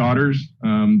have 2 daughters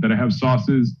that I have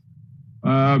sauces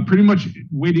pretty much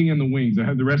waiting in the wings. I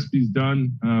have the recipes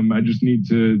done. I just need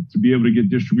to be able to get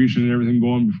distribution and everything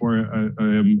going before I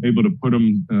am able to put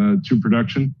them to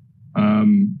production.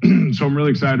 So I'm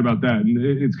really excited about that. And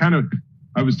it's kind of,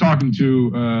 I was talking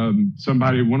to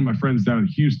somebody, one of my friends down in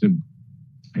Houston,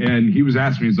 and he was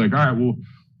asking me, he's like, all right, well,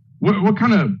 what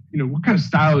kind of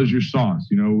style is your sauce?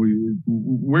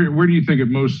 Where do you think it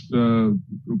most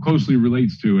closely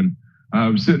relates to? And I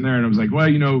was sitting there and I was like, well,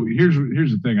 here's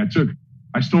the thing.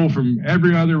 I stole from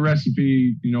every other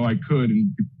recipe, I could,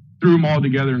 and threw them all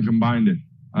together and combined it.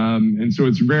 And so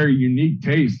it's a very unique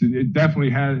taste. It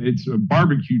definitely it's a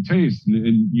barbecue taste,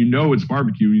 and it's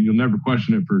barbecue. You'll never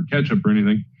question it for ketchup or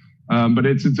anything. But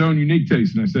it's its own unique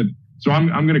taste. And I said, so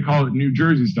I'm going to call it New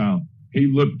Jersey style. He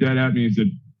looked dead at me and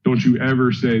said, don't you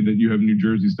ever say that you have New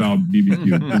Jersey style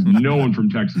BBQ, because no one from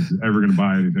Texas is ever going to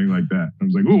buy anything like that. I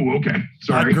was like, ooh, okay,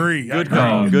 sorry. I agree.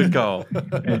 Good call.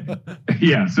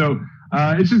 Yeah, so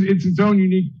it's its own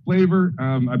unique flavor.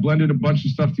 I blended a bunch of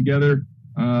stuff together,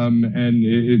 and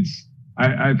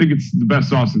I think it's the best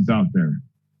sauce that's out there,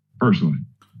 personally.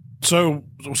 So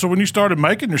when you started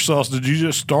making your sauce, did you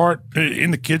just start in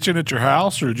the kitchen at your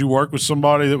house, or did you work with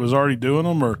somebody that was already doing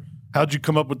them, or how'd you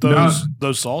come up with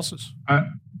those sauces?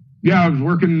 I was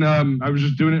working. I was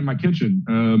just doing it in my kitchen.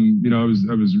 I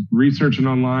was researching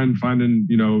online, finding.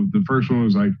 The first one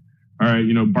was like, all right,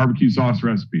 barbecue sauce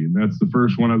recipe, and that's the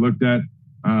first one I looked at.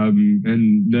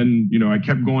 And then I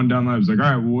kept going down the line. I was like, all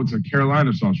right, well, what's a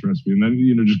Carolina sauce recipe? And then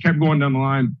just kept going down the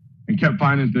line and kept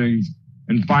finding things.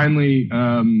 And finally,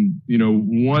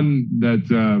 one that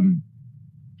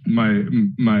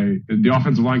the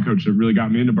offensive line coach that really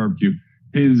got me into barbecue,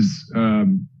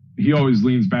 he always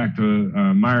leans back to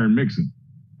Meyer and Mixon.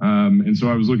 And so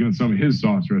I was looking at some of his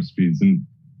sauce recipes, and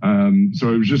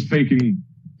So it was just taking,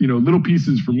 little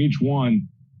pieces from each one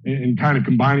and kind of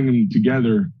combining them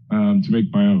together to make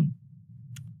my own.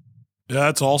 Yeah,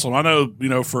 that's awesome. I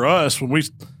know, for us, when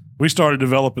we started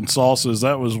developing sauces,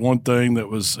 that was one thing that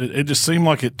was, it just seemed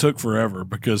like it took forever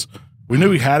because we knew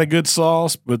we had a good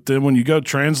sauce, but then when you go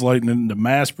translating it into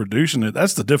mass producing it,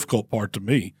 that's the difficult part to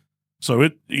me. So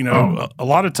a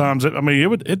lot of times,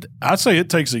 I'd say it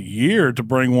takes a year to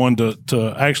bring one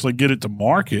to actually get it to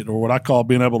market, or what I call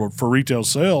being able to for retail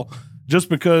sale, just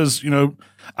because,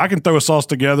 I can throw a sauce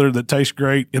together that tastes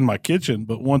great in my kitchen,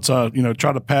 but once I,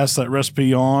 try to pass that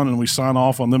recipe on and we sign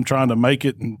off on them trying to make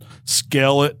it and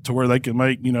scale it to where they can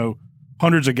make,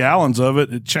 hundreds of gallons of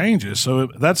it, it changes. So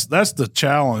that's the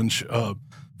challenge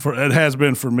it has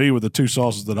been for me with the two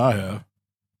sauces that I have.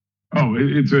 Oh,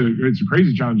 it's a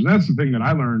crazy challenge. And that's the thing that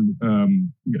I learned,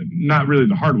 not really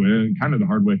the hard way, kind of the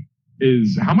hard way,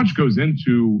 is how much goes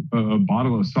into a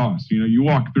bottle of sauce. You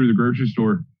walk through the grocery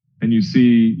store and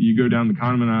you go down the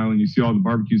condiment aisle and you see all the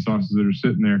barbecue sauces that are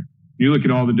sitting there. You look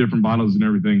at all the different bottles and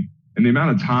everything, and the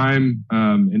amount of time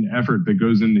and effort that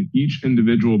goes into each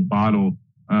individual bottle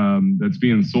that's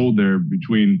being sold there,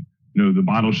 between the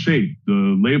bottle shape,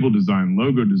 the label design,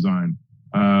 logo design,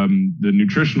 the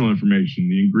nutritional information,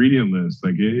 the ingredient list.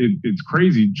 Like it's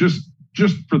crazy just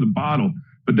for the bottle.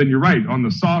 But then you're right, on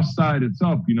the sauce side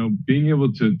itself, being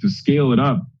able to scale it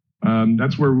up.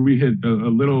 That's where we hit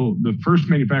the first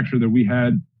manufacturer that we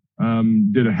had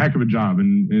did a heck of a job.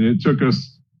 And it took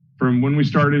us from when we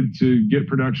started to get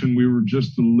production, we were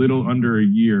just a little under a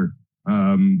year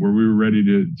where we were ready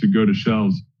to go to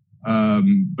shelves.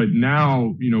 But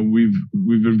now, we've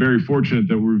been very fortunate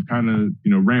that we've kind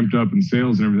of, ramped up in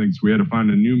sales and everything. So we had to find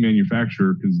a new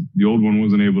manufacturer because the old one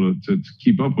wasn't able to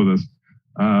keep up with us.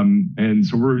 And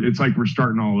so it's like we're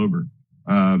starting all over,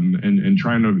 and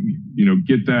trying to,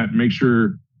 get that, make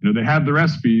sure, they have the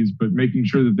recipes, but making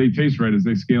sure that they taste right as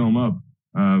they scale them up,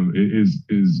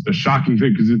 is a shocking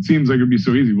thing, because it seems like it'd be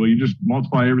so easy. Well, you just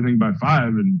multiply everything by 5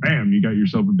 and bam, you got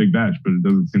yourself a big batch, but it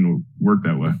doesn't seem to work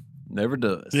that way. Never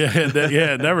does. Yeah,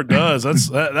 it never does.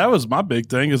 That was my big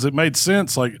thing, is it made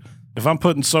sense. Like if I'm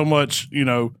putting so much,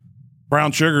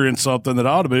 brown sugar in something, that I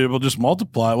ought to be able to just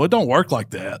multiply. Well, it don't work like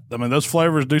that. I mean, those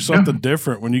flavors do something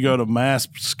different when you go to mass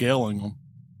scaling them.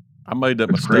 I made that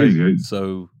That's mistake. crazy.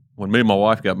 So when me and my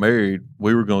wife got married,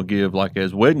 we were going to give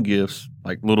as wedding gifts,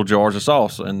 little jars of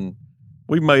sauce. And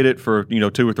we made it for,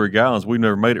 2 or 3 gallons. We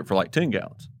never made it for 10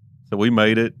 gallons. So we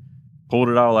made it, pulled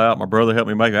it all out. My brother helped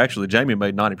me make it. Actually, Jamie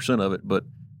made 90% of it, but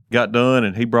got done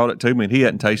and he brought it to me and he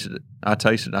hadn't tasted it. I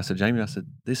tasted it. I said, Jamie,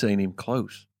 this ain't even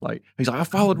close. He's like, I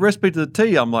followed the recipe to the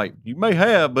T. I'm like, you may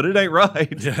have, but it ain't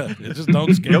right. Yeah, it just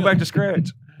don't scale. Go back to scratch.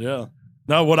 Yeah.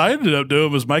 No, what I ended up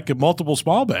doing was making multiple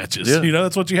small batches. Yeah.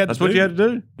 That's what you had to do. That's what you had to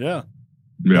do. Yeah.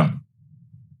 Yeah.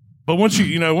 But once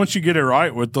you get it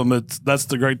right with them, that's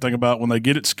the great thing about when they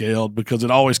get it scaled, because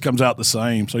it always comes out the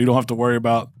same. So you don't have to worry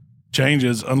about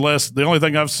changes, unless the only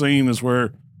thing I've seen is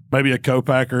where maybe a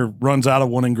co-packer runs out of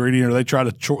one ingredient, or they try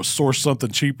to source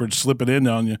something cheaper and slip it in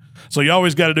on you. So you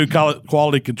always got to do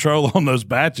quality control on those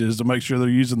batches to make sure they're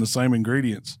using the same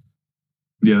ingredients.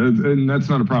 Yeah, and that's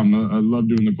not a problem. I love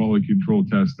doing the quality control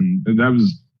test, and that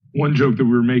was one joke that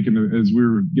we were making as we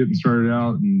were getting started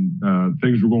out, and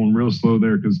things were going real slow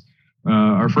there, because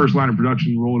our first line of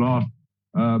production rolled off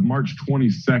March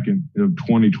 22nd of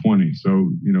 2020.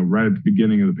 So, right at the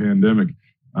beginning of the pandemic.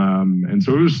 And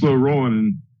so it was slow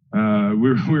rolling, and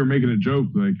we were making a joke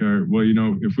like, well,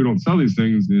 if we don't sell these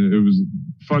things, it was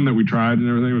fun that we tried and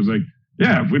everything. It was like,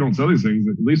 yeah, if we don't sell these things,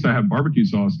 at least I have barbecue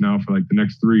sauce now for the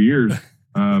next 3 years.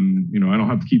 I don't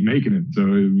have to keep making it. So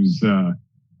it was,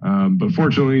 but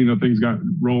fortunately, things got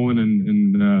rolling,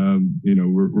 and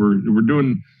we're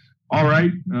doing all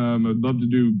right. I'd love to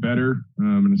do better.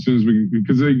 And as soon as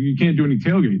because you can't do any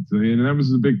tailgates. And that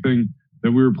was the big thing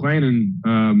that we were planning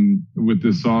with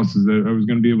this sauce, is that I was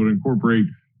going to be able to incorporate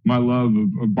my love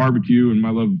of barbecue and my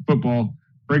love of football,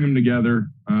 bring them together,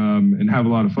 and have a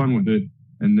lot of fun with it.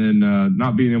 And then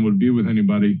not being able to be with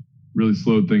anybody really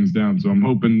slowed things down. So I'm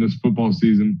hoping this football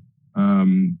season,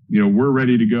 we're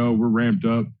ready to go. We're ramped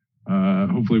up.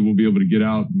 Hopefully we'll be able to get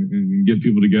out and get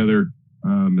people together.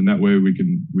 And that way we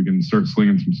can start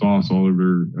slinging some sauce all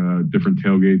over different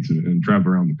tailgates and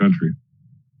travel around the country.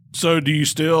 So do you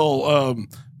still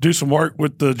do some work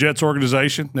with the Jets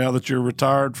organization now that you're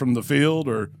retired from the field,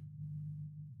 or?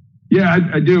 Yeah,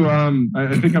 I do.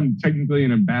 I think I'm technically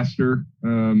an ambassador.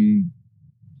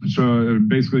 So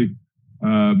basically,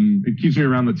 it keeps me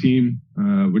around the team,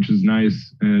 which is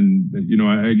nice. And,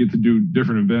 I get to do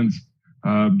different events,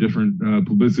 different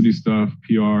publicity stuff,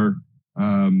 PR,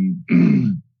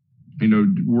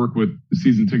 work with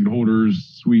season ticket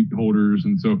holders, suite holders.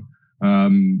 And so,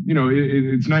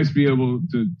 it's nice to be able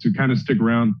to kind of stick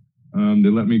around. They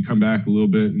let me come back a little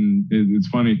bit. And it's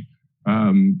funny.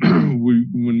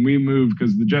 When we moved,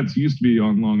 because the Jets used to be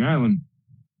on Long Island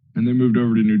and they moved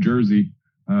over to New Jersey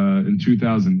in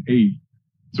 2008.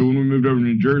 So when we moved over to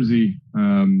New Jersey,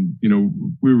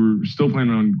 we were still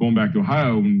planning on going back to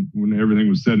Ohio when everything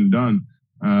was said and done.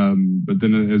 But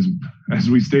then as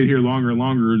we stayed here longer and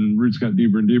longer and roots got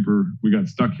deeper and deeper, we got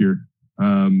stuck here.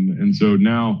 And so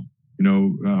now,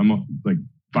 I'm like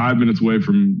 5 minutes away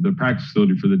from the practice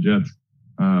facility for the Jets.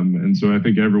 And so I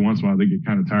think every once in a while they get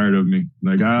kind of tired of me.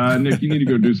 Like, Nick, you need to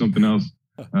go do something else.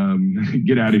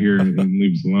 Get out of here and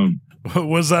leave us alone.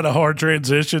 Was that a hard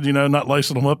transition, not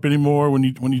lacing them up anymore when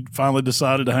you finally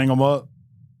decided to hang them up?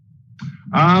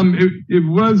 It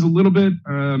was a little bit,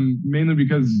 mainly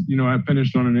because, I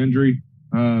finished on an injury,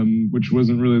 which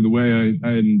wasn't really the way I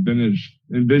had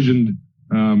envisioned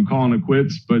calling it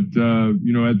quits. But,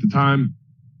 at the time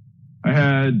I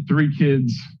had 3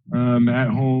 kids at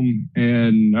home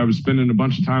and I was spending a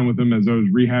bunch of time with them as I was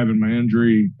rehabbing my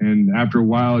injury. And after a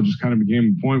while, it just kind of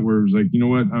became a point where it was like, you know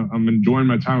what, I'm enjoying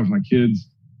my time with my kids.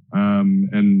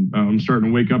 And I'm starting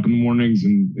to wake up in the mornings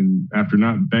and after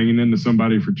not banging into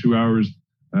somebody for 2 hours,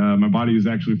 my body is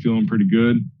actually feeling pretty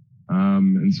good.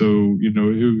 And so, it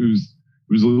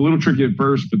was a little tricky at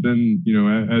first, but then,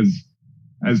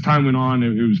 as time went on,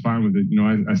 it was fine with it.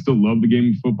 I still love the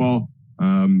game of football.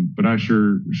 But I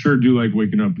sure do like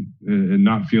waking up and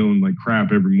not feeling like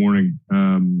crap every morning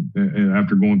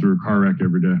after going through a car wreck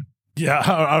every day. Yeah,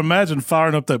 I imagine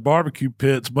firing up that barbecue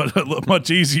pit's but much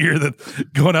easier than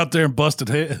going out there and busting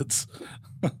heads.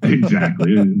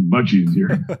 Exactly, much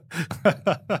easier.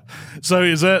 So,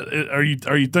 are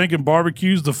you thinking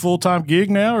barbecue's the full-time gig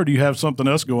now, or do you have something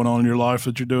else going on in your life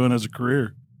that you're doing as a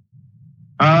career?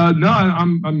 No,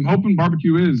 I'm hoping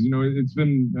barbecue is. It's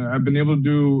been I've been able to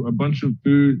do a bunch of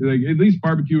food. Like at least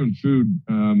barbecue and food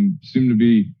seem to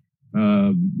be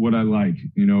what I like.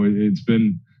 It's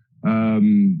been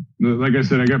like I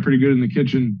said, I got pretty good in the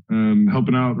kitchen,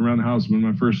 helping out around the house. When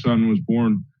my first son was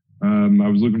born, I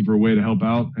was looking for a way to help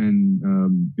out, and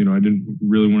I didn't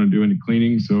really want to do any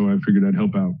cleaning, so I figured I'd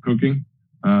help out cooking,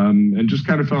 and just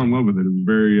kind of fell in love with it. It was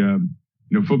very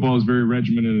football is very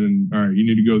regimented, and all right, you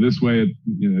need to go this way at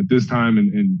this time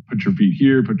and put your feet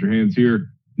here, put your hands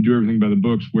here, and do everything by the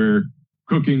books, where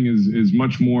cooking is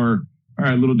much more, all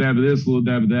right, a little dab of this, a little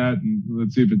dab of that, and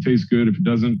let's see if it tastes good. If it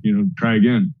doesn't, try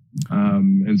again.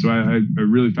 And so I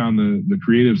really found the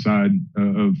creative side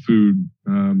of food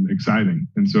exciting.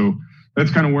 And so that's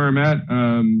kind of where I'm at.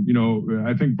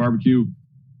 I think barbecue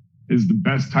is the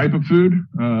best type of food,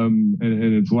 and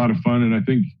it's a lot of fun. And I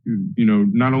think,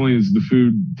 not only is the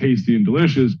food tasty and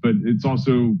delicious, but it's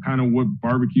also kind of what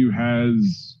barbecue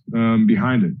has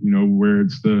behind it, where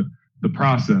it's the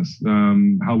process,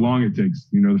 how long it takes,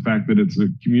 the fact that it's a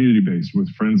community based with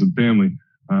friends and family.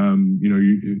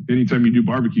 Anytime you do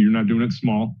barbecue, you're not doing it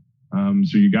small.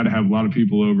 So you got to have a lot of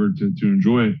people over to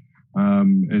enjoy it.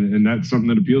 And that's something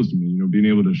that appeals to me, being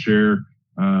able to share,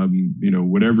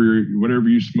 whatever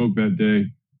you smoke that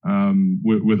day,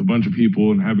 with a bunch of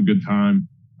people and have a good time.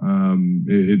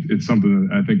 It's something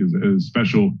that I think is a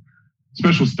special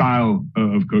style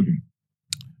of cooking.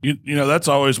 That's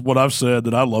always what I've said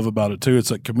that I love about it too. It's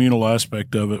that communal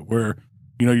aspect of it where,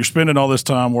 you're spending all this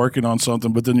time working on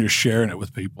something, but then you're sharing it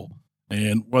with people.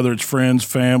 And whether it's friends,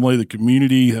 family, the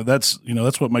community, that's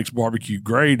what makes barbecue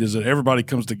great, is that everybody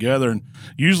comes together. And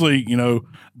usually,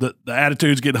 the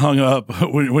attitudes get hung up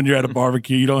when you're at a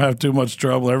barbecue. You don't have too much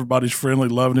trouble. Everybody's friendly,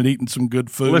 loving it, eating some good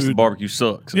food. Unless the barbecue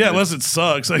sucks. Yeah, unless it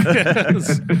sucks, I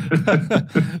guess.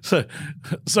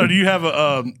 So do you have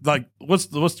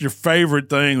what's your favorite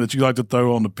thing that you like to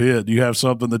throw on the pit? Do you have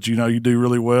something that you do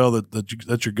really well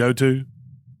that's your go-to?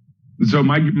 So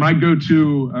my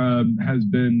go-to has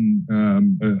been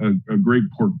a great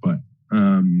pork butt.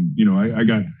 I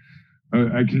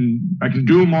can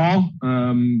do them all,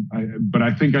 but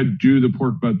I think I do the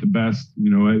pork butt the best.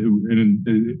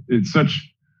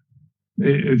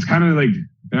 It's kind of like,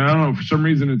 I don't know, for some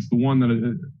reason it's the one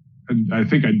that I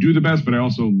think I do the best, but I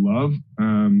also love.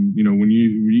 When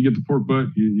you get the pork butt,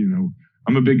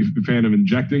 I'm a big fan of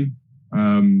injecting.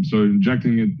 So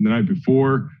injecting it the night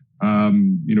before.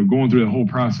 Going through the whole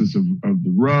process of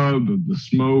the rub, of the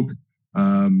smoke.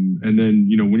 And then,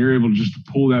 when you're able just to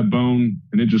pull that bone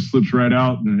and it just slips right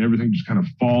out and everything just kind of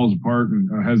falls apart and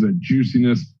has that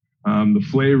juiciness, the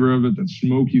flavor of it, that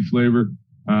smoky flavor.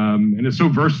 And it's so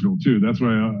versatile too. That's what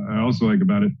I also like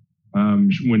about it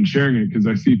when sharing it, because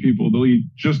I see people, they'll eat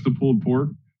just the pulled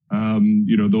pork.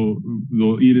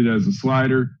 They'll eat it as a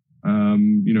slider.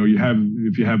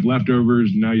 if you have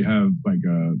leftovers, now you have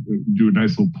do a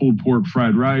nice little pulled pork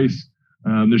fried rice.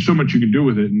 There's so much you can do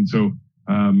with it. And so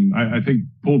I think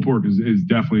pulled pork is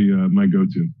definitely my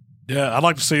go-to. Yeah, I'd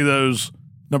like to see those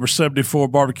number 74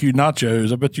 barbecue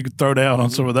nachos. I bet you could throw down on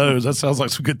some of those. That sounds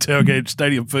like some good tailgate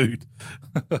stadium food.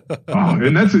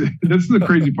 And that's the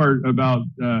crazy part about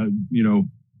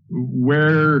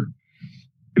where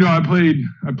I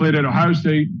played at Ohio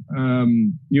State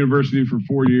University for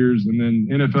 4 years, and then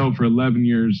NFL for 11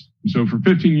 years. So for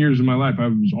 15 years of my life, I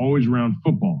was always around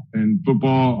football, and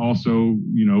football also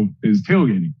is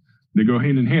tailgating. They go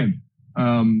hand in hand.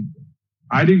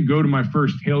 I didn't go to my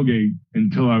first tailgate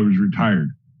until I was retired.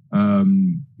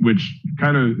 Which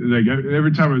kind of like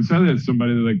every time I would say that to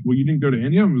somebody, they're like, "Well, you didn't go to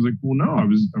any of them?" I was like, "Well, no, I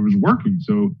was working,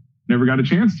 so never got a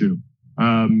chance to."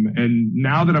 And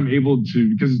now that I'm able to,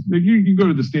 because you go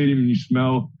to the stadium and you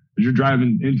smell as you're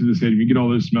driving into the stadium, you get all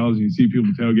those smells and you see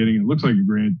people tailgating. It looks like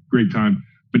a great time.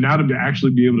 But now to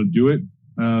actually be able to do it,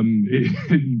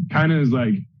 it kind of is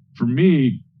like, for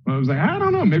me, I was like, I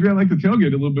don't know, maybe I like the tailgate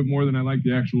a little bit more than I like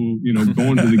the actual,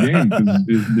 going to the game, because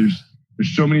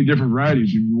there's so many different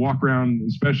varieties. You walk around,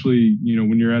 especially,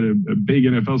 when you're at a big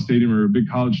NFL stadium or a big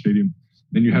college stadium,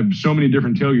 and you have so many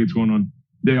different tailgates going on.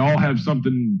 They all have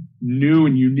something new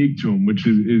and unique to them, which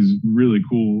is really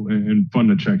cool and fun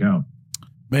to check out.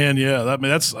 Man, yeah.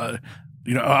 That's I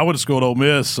went to school at Ole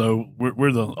Miss, so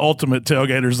we're the ultimate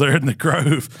tailgaters there in the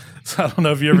Grove. So I don't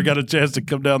know if you ever got a chance to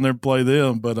come down there and play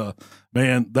them, but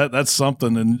man, that's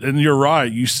something. And you're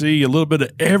right. You see a little bit of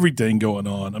everything going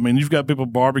on. I mean, you've got people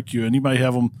barbecuing. You may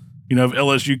have them, if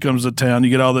LSU comes to town,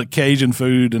 you get all that Cajun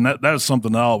food, and that's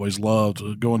something I always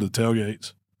loved, going to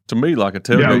tailgates. To me, like a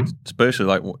tailgate, especially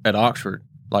like at Oxford,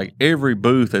 like every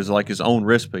booth has like its own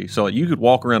recipe. So you could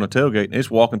walk around a tailgate and it's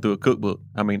walking through a cookbook.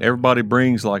 I mean, everybody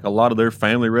brings like a lot of their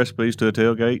family recipes to a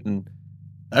tailgate, and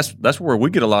that's where we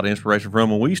get a lot of inspiration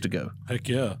from when we used to go. Heck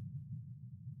yeah.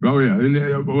 Oh yeah,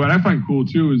 and what I find cool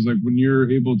too is like when you're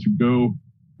able to go,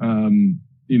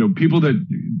 people that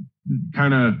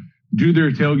kind of do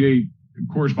their tailgate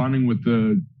corresponding with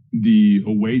the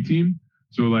away team.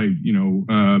 So like,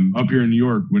 up here in New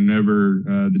York, whenever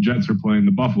the Jets are playing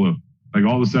the Buffalo, like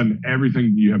all of a sudden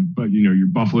everything you have, but your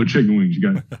Buffalo chicken wings.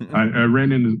 You got. I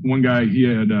ran into one guy. He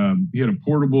had a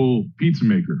portable pizza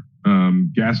maker,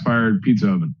 gas fired pizza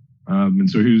oven, and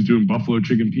so he was doing Buffalo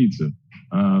chicken pizza.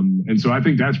 And so I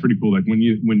think that's pretty cool. Like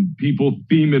when people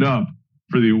theme it up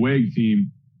for the away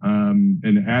team, and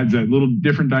it adds that little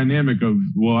different dynamic of,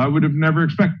 well, I would have never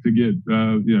expected to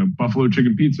get Buffalo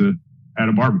chicken pizza at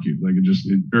a barbecue,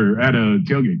 or at a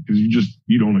tailgate, because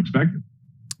you don't expect it.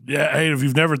 Yeah, hey, if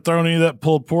you've never thrown any of that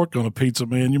pulled pork on a pizza,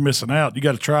 man, you're missing out. You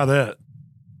got to try that.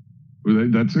 Well,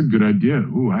 that's a good idea.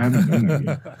 Ooh, I haven't done that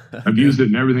yet. I've used it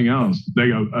in everything else. They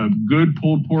got a good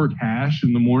pulled pork hash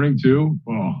in the morning too.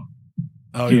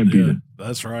 Can't beat it.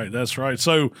 That's right.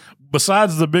 So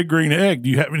besides the big green egg, do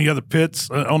you have any other pits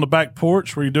on the back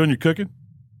porch where you're doing your cooking?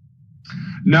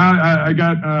 No, I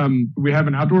got, we have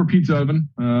an outdoor pizza oven,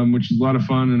 which is a lot of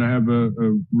fun. And I have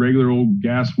a regular old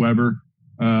gas Weber.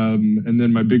 And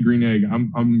then my big green egg.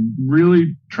 I'm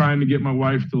really trying to get my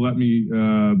wife to let me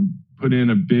put in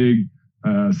a big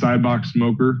side box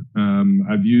smoker.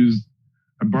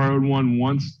 I borrowed one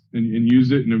once and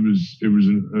used it, and it was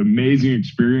an amazing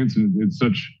experience. And it's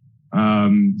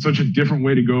such a different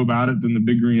way to go about it than the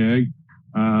big green egg.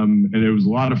 And it was a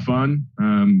lot of fun.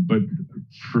 But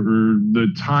for the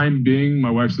time being,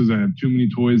 my wife says I have too many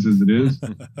toys as it is,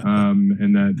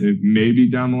 and that it may be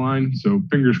down the line. So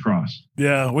fingers crossed.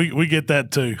 Yeah, we get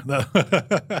that too.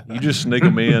 You just sneak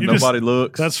them in. Nobody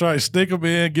looks. That's right. Stick them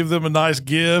in. Give them a nice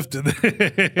gift. And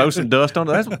throw some dust on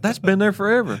it. That's been there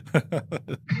forever.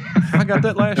 I got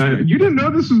that last year. You didn't know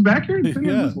this was back here? It's been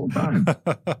here this whole time.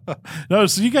 No,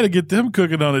 so you got to get them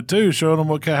cooking on it too, showing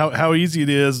them how easy it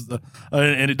is,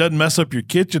 and it doesn't mess up your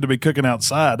kitchen to be cooking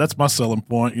outside. That's my selling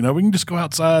point. We can just go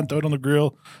outside and throw it on the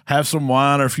grill, have some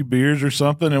wine or a few beers or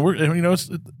something, and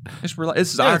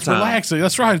it's our time. Relaxing.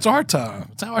 That's right. It's our time.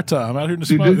 It's our time out here in the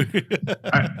smoke.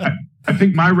 I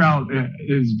think my route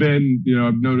has been,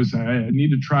 I've noticed I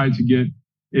need to try to get,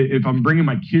 if I'm bringing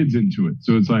my kids into it.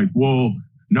 So it's like, well,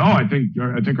 no, I think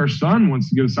our son wants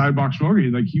to get a side box smoker.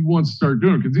 He wants to start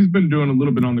doing it because he's been doing a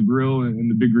little bit on the grill and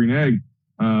the big green egg.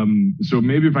 So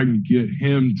maybe if I can get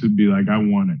him to be like, I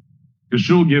want it. Because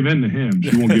she'll give in to him.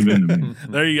 She won't give in to me.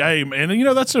 There you go.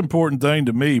 And, that's an important thing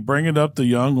to me, bringing up the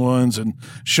young ones and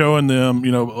showing them,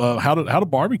 how to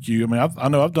barbecue. I mean, I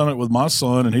know I've done it with my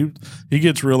son, and he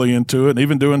gets really into it, and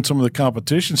even doing some of the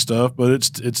competition stuff, but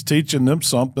it's teaching them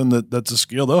something that's a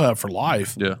skill they'll have for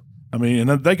life. Yeah. I mean, and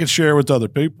then they can share with other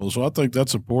people. So I think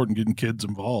that's important, getting kids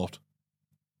involved.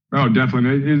 Oh,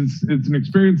 definitely. It's an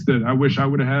experience that I wish I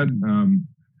would have had.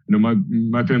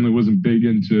 My family wasn't big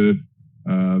into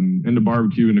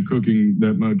barbecue and cooking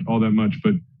all that much,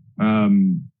 but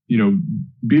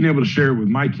being able to share it with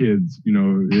my kids,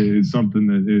 is something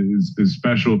that is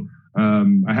special.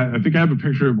 I think I have a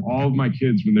picture of all of my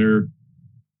kids when they're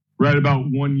right about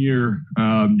 1 year,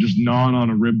 just gnawing on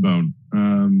a rib bone.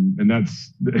 And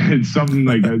it's something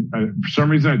like for some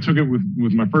reason I took it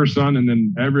with my first son, and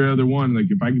then every other one, like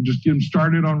if I could just get them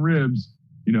started on ribs,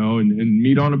 and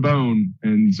meat on a bone.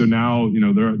 And so now,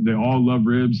 they all love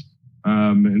ribs.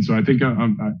 And so I think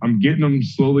I'm getting them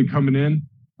slowly coming in.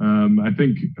 I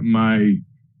think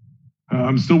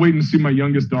I'm still waiting to see my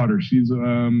youngest daughter.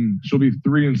 She'll be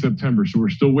 3 in September. So we're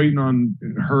still waiting on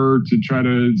her to try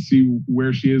to see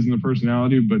where she is in the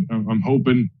personality, but I'm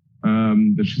hoping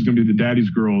that she's going to be the daddy's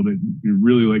girl that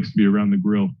really likes to be around the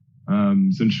grill.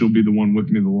 Since she'll be the one with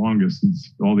me the longest,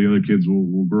 since all the other kids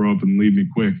will grow up and leave me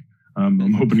quick.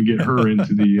 I'm hoping to get her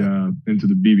into the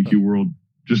BBQ world.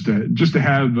 Just to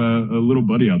have a little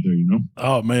buddy out there,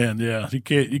 Oh man, yeah, you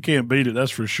can't beat it.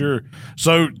 That's for sure.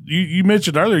 So you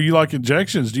mentioned earlier you like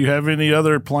injections. Do you have any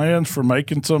other plans for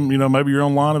making some, maybe your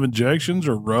own line of injections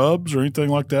or rubs or anything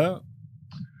like that?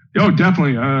 Oh,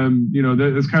 definitely.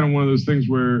 That's kind of one of those things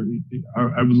where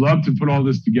I would love to put all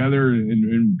this together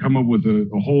and come up with a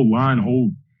whole line,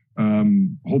 whole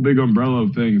big umbrella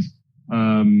of things.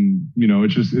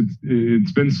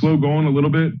 It's been slow going a little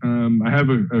bit. I have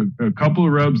a couple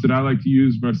of rubs that I like to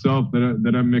use myself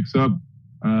that I mix up.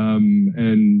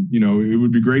 It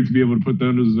would be great to be able to put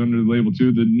those under the label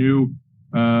too. The new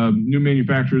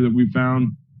manufacturer that we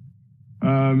found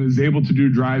is able to do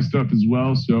dry stuff as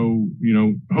well. So,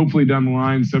 hopefully down the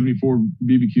line, 74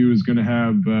 BBQ is going to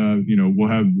have, we'll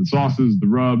have the sauces, the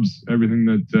rubs, everything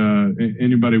that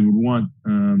anybody would want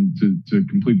to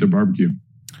complete their barbecue.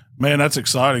 Man, that's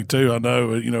exciting too. I know,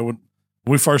 when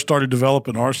we first started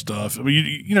developing our stuff, I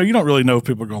mean, you don't really know if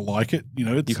people are going to like it.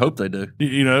 You hope they do.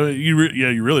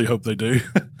 You really hope they do.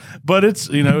 But it's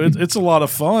a lot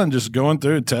of fun just going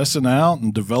through and testing out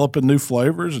and developing new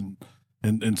flavors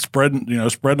and spreading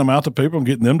them out to people and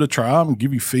getting them to try them and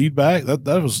give you feedback.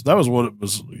 That was what it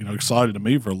was, exciting to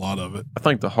me for a lot of it. I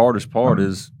think the hardest part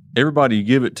is everybody you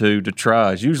give it to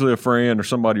try is usually a friend or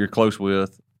somebody you're close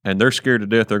with. And they're scared to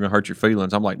death they're going to hurt your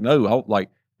feelings. I'm like, no,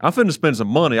 I'm finna spend some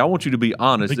money. I want you to be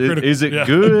honest. Is it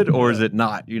good or is it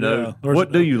not?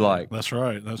 What do you like? That's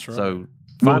right. So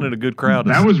finding a good crowd.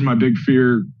 That was my big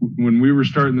fear when we were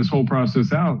starting this whole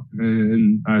process out.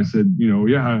 And I said,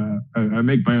 I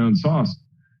make my own sauce.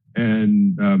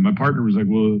 And my partner was like,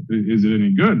 well, is it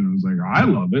any good? And I was like, I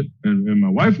love it. And my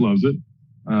wife loves it.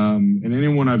 And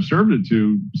anyone I've served it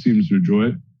to seems to enjoy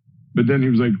it. But then he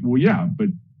was like, well, yeah, but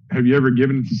have you ever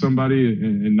given it to somebody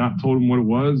and not told them what it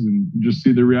was and just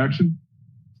see their reaction?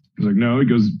 I was like, no. He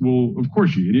goes, well, of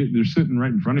course, you idiot. They're sitting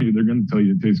right in front of you. They're going to tell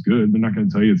you it tastes good. They're not going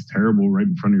to tell you it's terrible right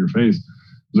in front of your face. I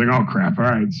was like, oh, crap. All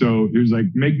right. So he was like,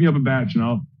 make me up a batch and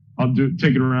I'll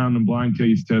take it around and blind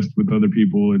taste test with other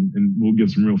people and we'll get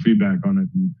some real feedback on it.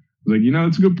 And I was like,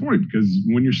 that's a good point because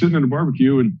when you're sitting at a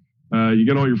barbecue and you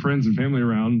got all your friends and family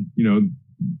around,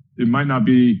 it might not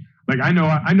be like, I know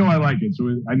I like it.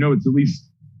 So I know it's at least,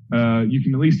 you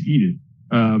can at least eat it.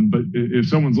 But if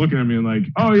someone's looking at me and like,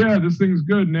 oh yeah, this thing's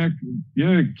good, Nick.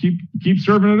 Yeah, keep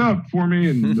serving it up for me.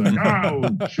 And like,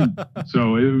 oh shoot.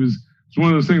 So it's one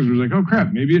of those things where it's like, oh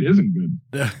crap, maybe it isn't good.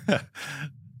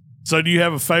 So do you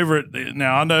have a favorite?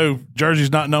 Now I know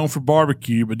Jersey's not known for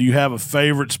barbecue, but do you have a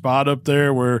favorite spot up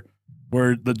there where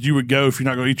that you would go if you're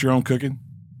not going to eat your own cooking?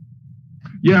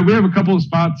 Yeah, we have a couple of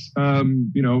spots,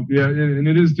 and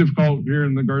it is difficult here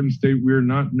in the Garden State. We're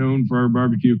not known for our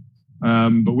barbecue,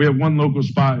 but we have one local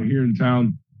spot here in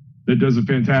town that does a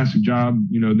fantastic job.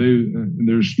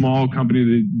 They're a small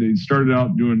company. They started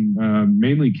out doing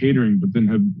mainly catering, but then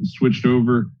have switched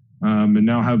over and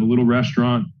now have a little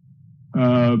restaurant,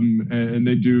 and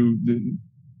they do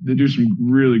some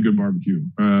really good barbecue.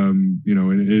 And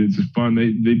it's fun.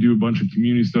 They do a bunch of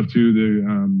community stuff too.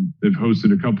 They've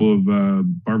hosted a couple of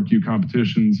barbecue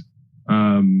competitions,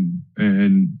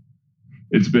 and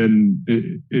it's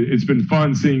been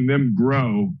fun seeing them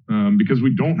grow because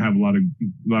we don't have a lot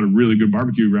of really good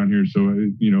barbecue around here. So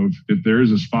if there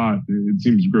is a spot, it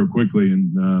seems to grow quickly,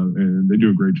 and they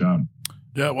do a great job.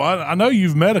 Yeah, well, I know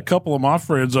you've met a couple of my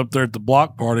friends up there at the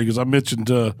block party because I mentioned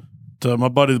to my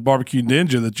buddy, the Barbecue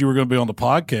Ninja, that you were going to be on the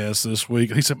podcast this week.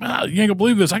 And he said, man, you ain't gonna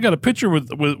believe this. I got a picture with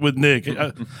Nick.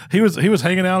 He was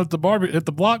hanging out at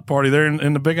the block party there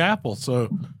in the Big Apple. So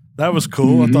that was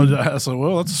cool. Mm-hmm. I said,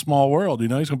 well, that's a small world. He's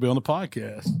going to be on the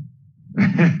podcast.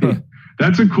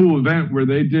 That's a cool event where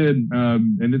they did,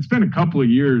 and it's been a couple of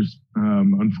years.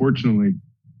 Unfortunately,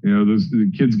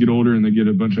 the kids get older and they get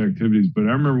a bunch of activities. But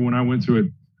I remember when I went to it,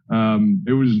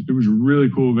 it was a really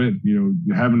cool event.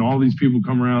 Having all these people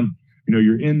come around.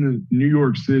 You're in the New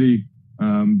York City,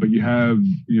 but you have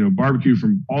barbecue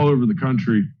from all over the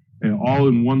country, and all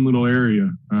in one little area.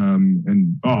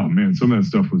 And oh man, some of that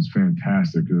stuff was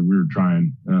fantastic. We were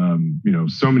trying,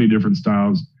 so many different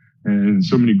styles and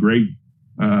so many great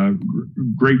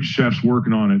chefs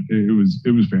working on it. It was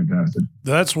fantastic.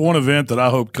 That's one event that I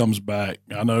hope comes back.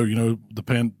 I know,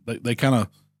 they kind of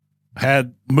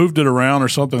had moved it around or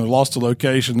something, they lost the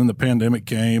location, then the pandemic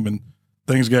came and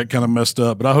things got kind of messed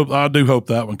up. But I do hope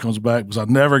that one comes back because I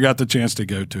never got the chance to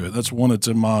go to it. That's one that's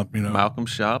in my, Malcolm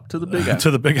shop to the Big Apple.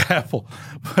 To the Big Apple.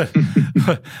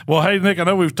 Well, hey, Nick, I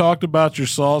know we've talked about your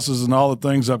sauces and all the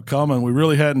things upcoming. We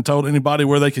really hadn't told anybody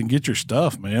where they can get your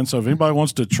stuff, man. So if anybody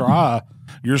wants to try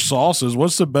your sauces,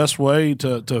 what's the best way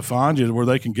to find you where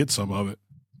they can get some of it?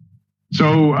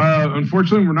 So,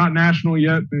 unfortunately, we're not national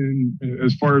yet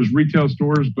as far as retail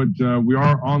stores, but we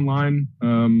are online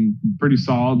pretty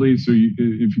solidly. So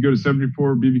if you go to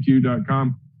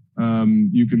 74bbq.com,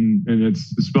 you can, and it's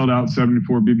spelled out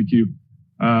 74bbq.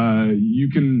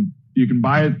 You can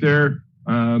buy it there.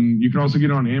 You can also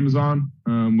get it on Amazon,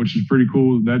 which is pretty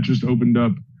cool. That just opened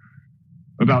up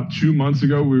about 2 months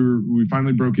ago. We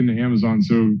finally broke into Amazon,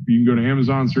 so you can go to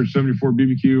Amazon, search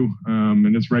 74bbq,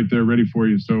 and it's right there ready for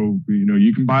you. So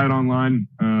you can buy it online,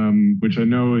 which I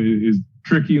know is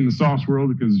tricky in the sauce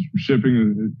world because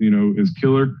shipping is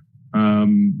killer.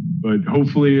 But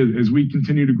hopefully, as we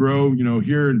continue to grow,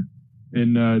 here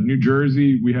in New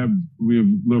Jersey, we have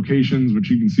locations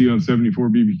which you can see on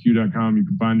 74bbq.com. You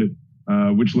can find it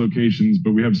which locations,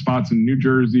 but we have spots in New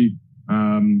Jersey,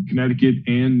 Connecticut,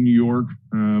 and New York,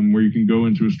 where you can go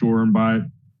into a store and buy it,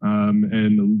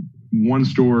 and one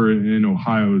store in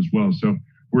Ohio as well. So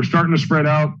we're starting to spread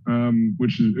out,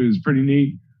 which is pretty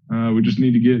neat. We just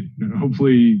need to get,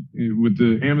 hopefully, with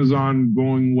the Amazon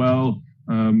going well,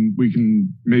 we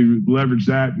can maybe leverage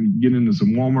that and get into some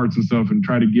Walmarts and stuff and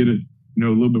try to get it, a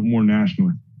little bit more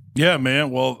nationally. Yeah,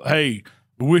 man. Well, hey,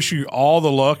 wish you all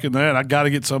the luck in that. I got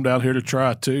to get some down here to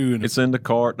try too. And it's in the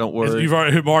cart. Don't worry. You've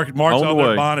already Mark's on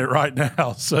there buying it right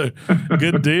now. So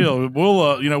good deal.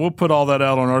 We'll put all that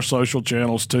out on our social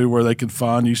channels too, where they can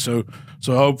find you. So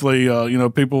hopefully,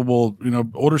 people will,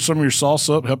 order some of your sauce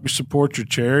up, help you support your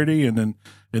charity. And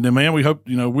then, man, we hope,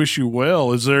 wish you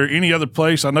well. Is there any other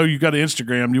place? I know you've got an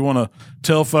Instagram. Do you want to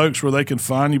tell folks where they can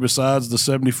find you besides the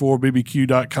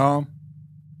 74bbq.com?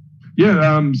 Yeah,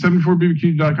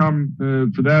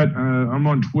 74bbq.com for that. I'm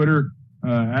on Twitter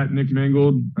at Nick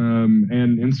Mangold,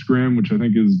 and Instagram, which I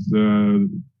think is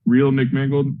real Nick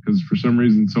Mangold, because for some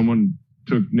reason someone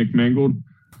took Nick Mangold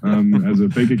as a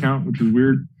fake account, which is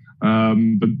weird.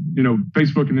 But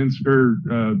Facebook and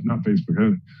not Facebook.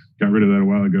 I got rid of that a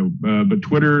while ago. But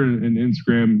Twitter and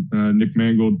Instagram, Nick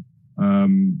Mangold.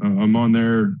 I'm on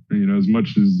there, as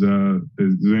much as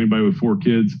anybody with 4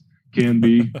 kids can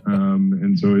be,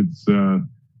 and so it's a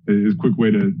quick way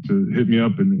to hit me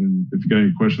up, and if you got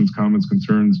any questions, comments,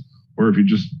 concerns, or if you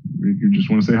just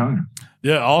want to say hi.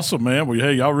 Yeah, awesome, man. Well,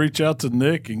 hey, y'all reach out to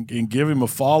Nick and give him a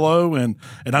follow, and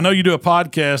I know you do a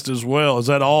podcast as well. Is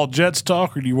that all Jets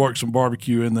talk, or do you work some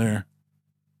barbecue in there?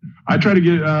 I try to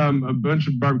get a bunch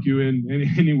of barbecue in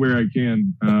anywhere I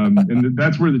can, and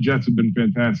that's where the Jets have been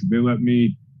fantastic. They let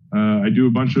me. I do a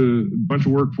bunch of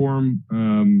work for them,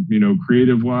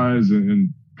 creative wise and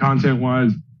content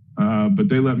wise, but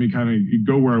they let me kind of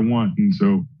go where I want. And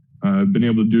so I've been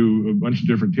able to do a bunch of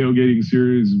different tailgating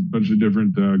series, a bunch of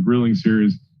different grilling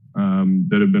series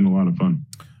that have been a lot of fun.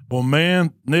 Well,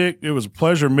 man, Nick, it was a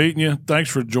pleasure meeting you. Thanks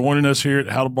for joining us here at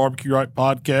How to Barbecue Right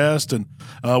podcast. And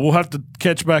we'll have to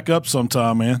catch back up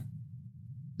sometime, man.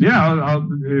 Yeah, I'll,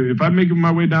 if I make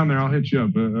my way down there, I'll hit you up.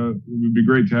 It would be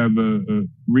great to have a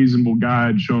reasonable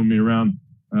guide showing me around,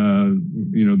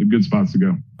 the good spots to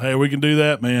go. Hey, we can do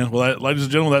that, man. Well, ladies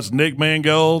and gentlemen, that's Nick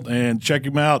Mangold, and check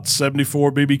him out,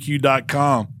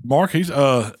 74bbq.com. Mark,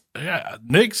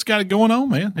 Nick's got it going on,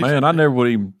 man. I never would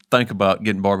even think about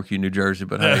getting barbecue in New Jersey,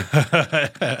 but hey.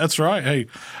 That's right. Hey,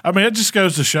 I mean, it just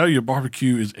goes to show you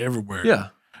barbecue is everywhere. Yeah.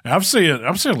 I've seen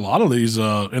a lot of these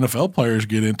NFL players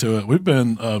get into it. We've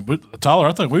been Tyler.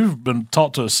 I think we've been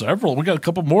taught to several. We got a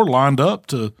couple more lined up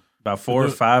to about 4 or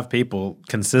 5 people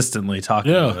consistently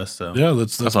talking to us. So yeah,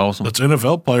 that's awesome. That's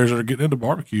NFL players that are getting into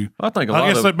barbecue. I think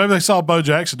maybe they saw Bo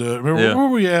Jackson do it. Remember, where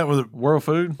were we at with it? World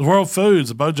Food? World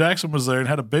Foods. Bo Jackson was there and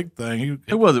had a big thing.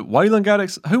 Who was it?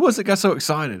 Waylon who was it got so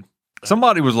excited?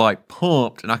 Somebody was like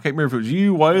pumped, and I can't remember if it was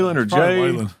you, Waylon, or Jay.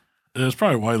 Waylon. It's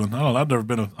probably Waylon. I don't know. I've never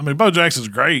been I mean, Bo Jackson's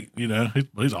great. You know,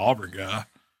 he's an Auburn guy.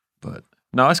 But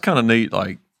no, it's kind of neat.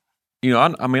 Like, you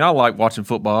know, I mean, I like watching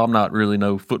football. I'm not really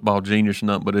no football genius or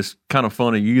nothing, but it's kind of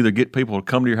funny. You either get people to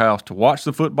come to your house to watch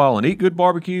the football and eat good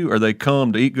barbecue, or they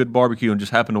come to eat good barbecue and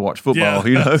just happen to watch football.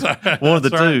 You know, one of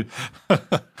the two.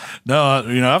 No,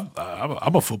 you know,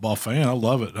 I'm a football fan. I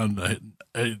love it.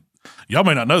 And y'all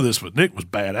may not know this, but Nick was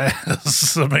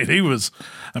badass. I mean,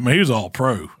 he was all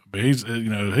pro. I mean,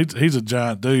 he's a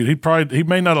giant dude. He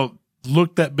may not have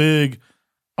looked that big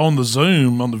on the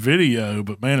Zoom on the video,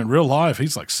 but man, in real life,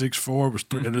 he's like 6'4", was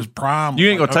in his prime. You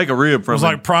ain't gonna take a rib from him. Was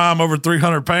like prime over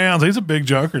 300 pounds. He's a big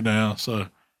joker now, so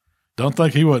don't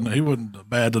think he wasn't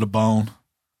bad to the bone.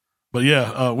 But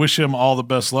yeah, wish him all the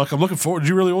best luck. I'm looking forward. Did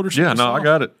you really order some? Yeah, no, I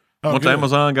got it. Went to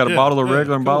Amazon, got a bottle of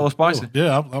regular and a bottle of spicy. Cool.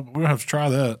 Yeah, we're gonna have to try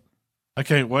that. I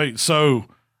can't wait. So,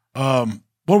 what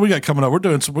do we got coming up?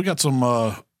 We got some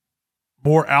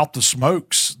more out the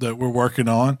smokes that we're working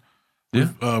on. Yeah,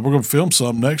 we're going to film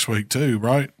some next week too,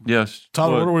 right? Yes.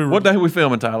 Tyler, what day are we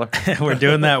filming, Tyler? We're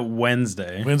doing that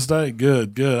Wednesday. Wednesday,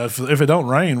 good. If it don't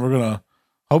rain, we're going to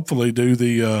hopefully do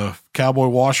the Cowboy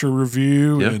Washer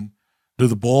review and do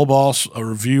the Bull Boss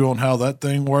review on how that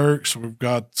thing works. We've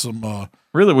got some.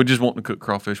 Really, we just want to cook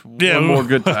crawfish. One more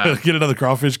good time. Get another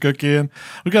crawfish cook in.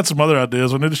 We got some other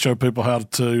ideas. We need to show people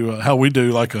how we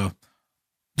do like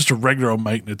just a regular old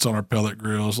maintenance on our pellet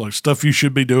grills, like stuff you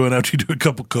should be doing after you do a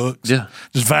couple cooks. Yeah.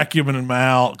 Just vacuuming them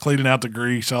out, cleaning out the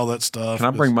grease, all that stuff. Can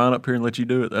I bring mine up here and let you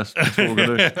do it? That's what we're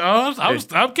going to do.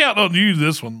 I'm counting on you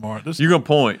this one, Mark. You're going to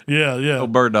point. Yeah. Oh,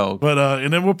 bird dog. But,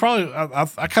 and then we'll probably, I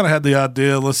kind of had the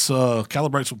idea, let's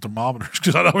calibrate some thermometers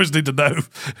because I always need to know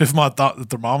if the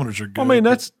thermometers are good. I mean,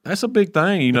 that's a big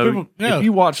thing. You know, people, if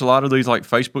you watch a lot of these like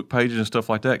Facebook pages and stuff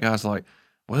like that, guys like,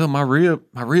 well, my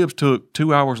ribs took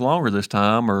 2 hours longer this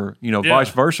time, or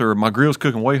vice versa. Or my grill's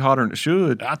cooking way hotter than it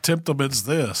should. I tempt them. It's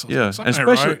this. Yeah,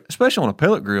 especially on a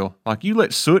pellet grill. Like you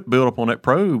let soot build up on that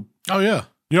probe. Oh yeah,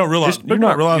 you don't realize.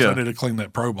 I need to clean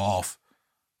that probe off,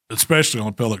 especially on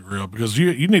a pellet grill, because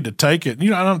you need to take it.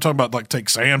 I'm talking about like take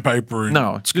sandpaper and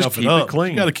just scuff keep it up. it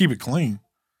clean. You got to keep it clean.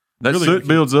 That really soot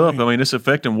builds up. I mean, it's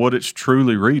affecting what it's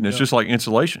truly reading. It's just like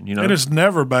insulation, And it's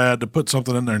never bad to put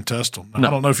something in there and test them. No. I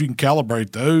don't know if you can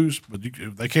calibrate those, but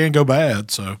they can go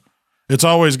bad. So it's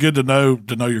always good to know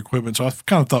your equipment. So I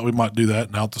kind of thought we might do that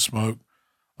and out the smoke.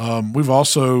 We've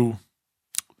also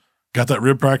got that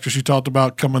rib practice you talked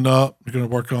about coming up. We're going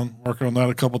to work on that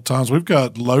a couple of times. We've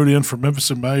got load in for Memphis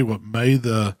in May. May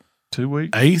the 2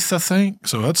 weeks 8th, I think.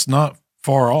 So that's not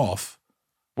far off.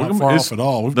 Not far off at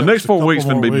all. The next 4 weeks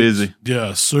going to be busy.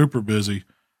 Yeah, super busy.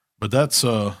 But that's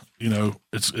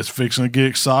it's fixing to get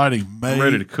exciting. I'm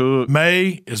ready to cook.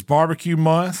 May is barbecue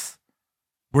month.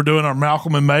 We're doing our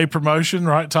Malcolm and May promotion,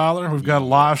 right, Tyler? We've got a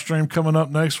live stream coming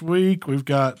up next week. We've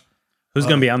got who's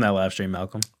going to be on that live stream,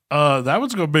 Malcolm? That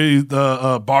was going to be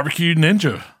the barbecue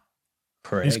ninja.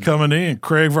 Craig. He's coming in.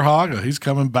 Craig Verhaga. He's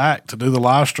coming back to do the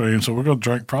live stream. So we're going to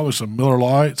drink probably some Miller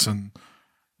Lights and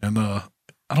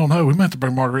I don't know. We might have to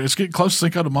bring margarita. It's getting close to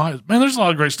Cinco de Mayo. Man, there's a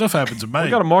lot of great stuff happens in May.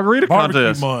 We got a margarita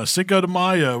contest. Month, Cinco de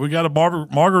Mayo. We got a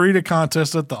margarita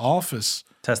contest at the office.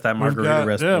 Test that margarita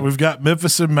recipe. Yeah, we've got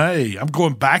Memphis in May. I'm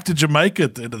going back to Jamaica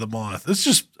at the end of the month. It's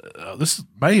just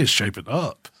May is shaping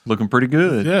up. Looking pretty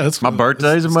good. Yeah, it's my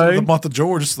birthday's in May. The month of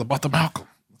George. It's the month of Malcolm.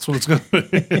 That's what it's going to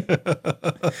be.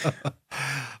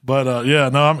 But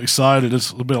I'm excited.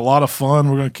 It'll be a lot of fun.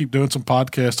 We're going to keep doing some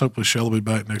podcasts. Hopefully, Shell will be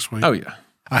back next week. Oh yeah.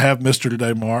 I have missed her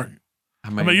today, Mark. I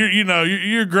mean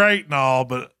you're great and all,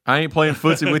 but I ain't playing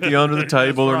footsie with you under the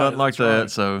table or nothing like that.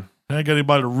 Right. So I ain't got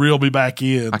anybody to reel me back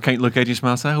in. I can't look at you and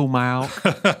smile and say, "Oh, Mal."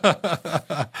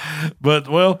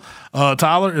 But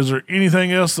Tyler, is there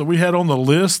anything else that we had on the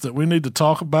list that we need to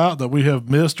talk about that we have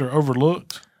missed or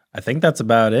overlooked? I think that's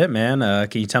about it, man.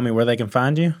 Can you tell me where they can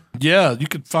find you? Yeah, you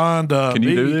can find. Can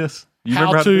you do this? You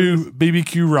how to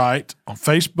BBQ Right on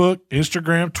Facebook,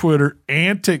 Instagram, Twitter,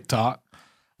 and TikTok.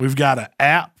 We've got an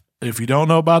app. If you don't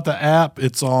know about the app,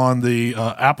 it's on the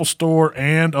Apple Store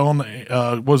and on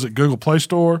the Google Play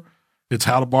Store. It's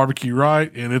How to Barbecue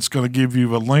Right, and it's going to give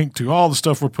you a link to all the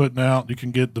stuff we're putting out. You can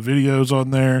get the videos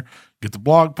on there, get the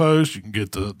blog post, you can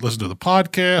get to listen to the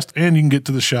podcast, and you can get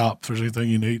to the shop if there's anything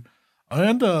you need.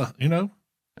 And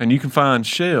and you can find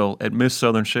Shell at Miss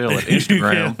Southern Shell at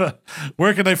Instagram.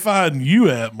 Where can they find you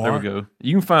at, Mark? There we go.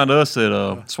 You can find us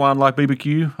at Swine Like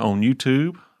BBQ on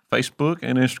YouTube, Facebook,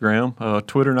 and Instagram.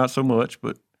 Twitter, not so much,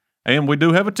 but And we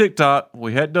do have a TikTok.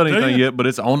 We hadn't done anything yet, but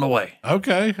it's on the way.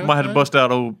 Okay. Might have to bust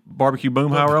out old barbecue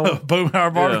Boomhauer on.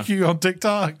 Boomhauer barbecue on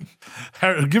TikTok.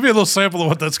 Give me a little sample of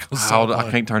what that's going to sound like. I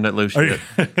can't turn that loose yet.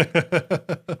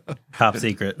 Top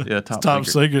secret. Yeah, top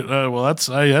secret. Well, that's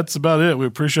about it. We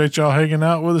appreciate y'all hanging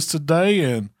out with us today,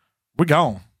 and we're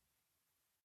gone.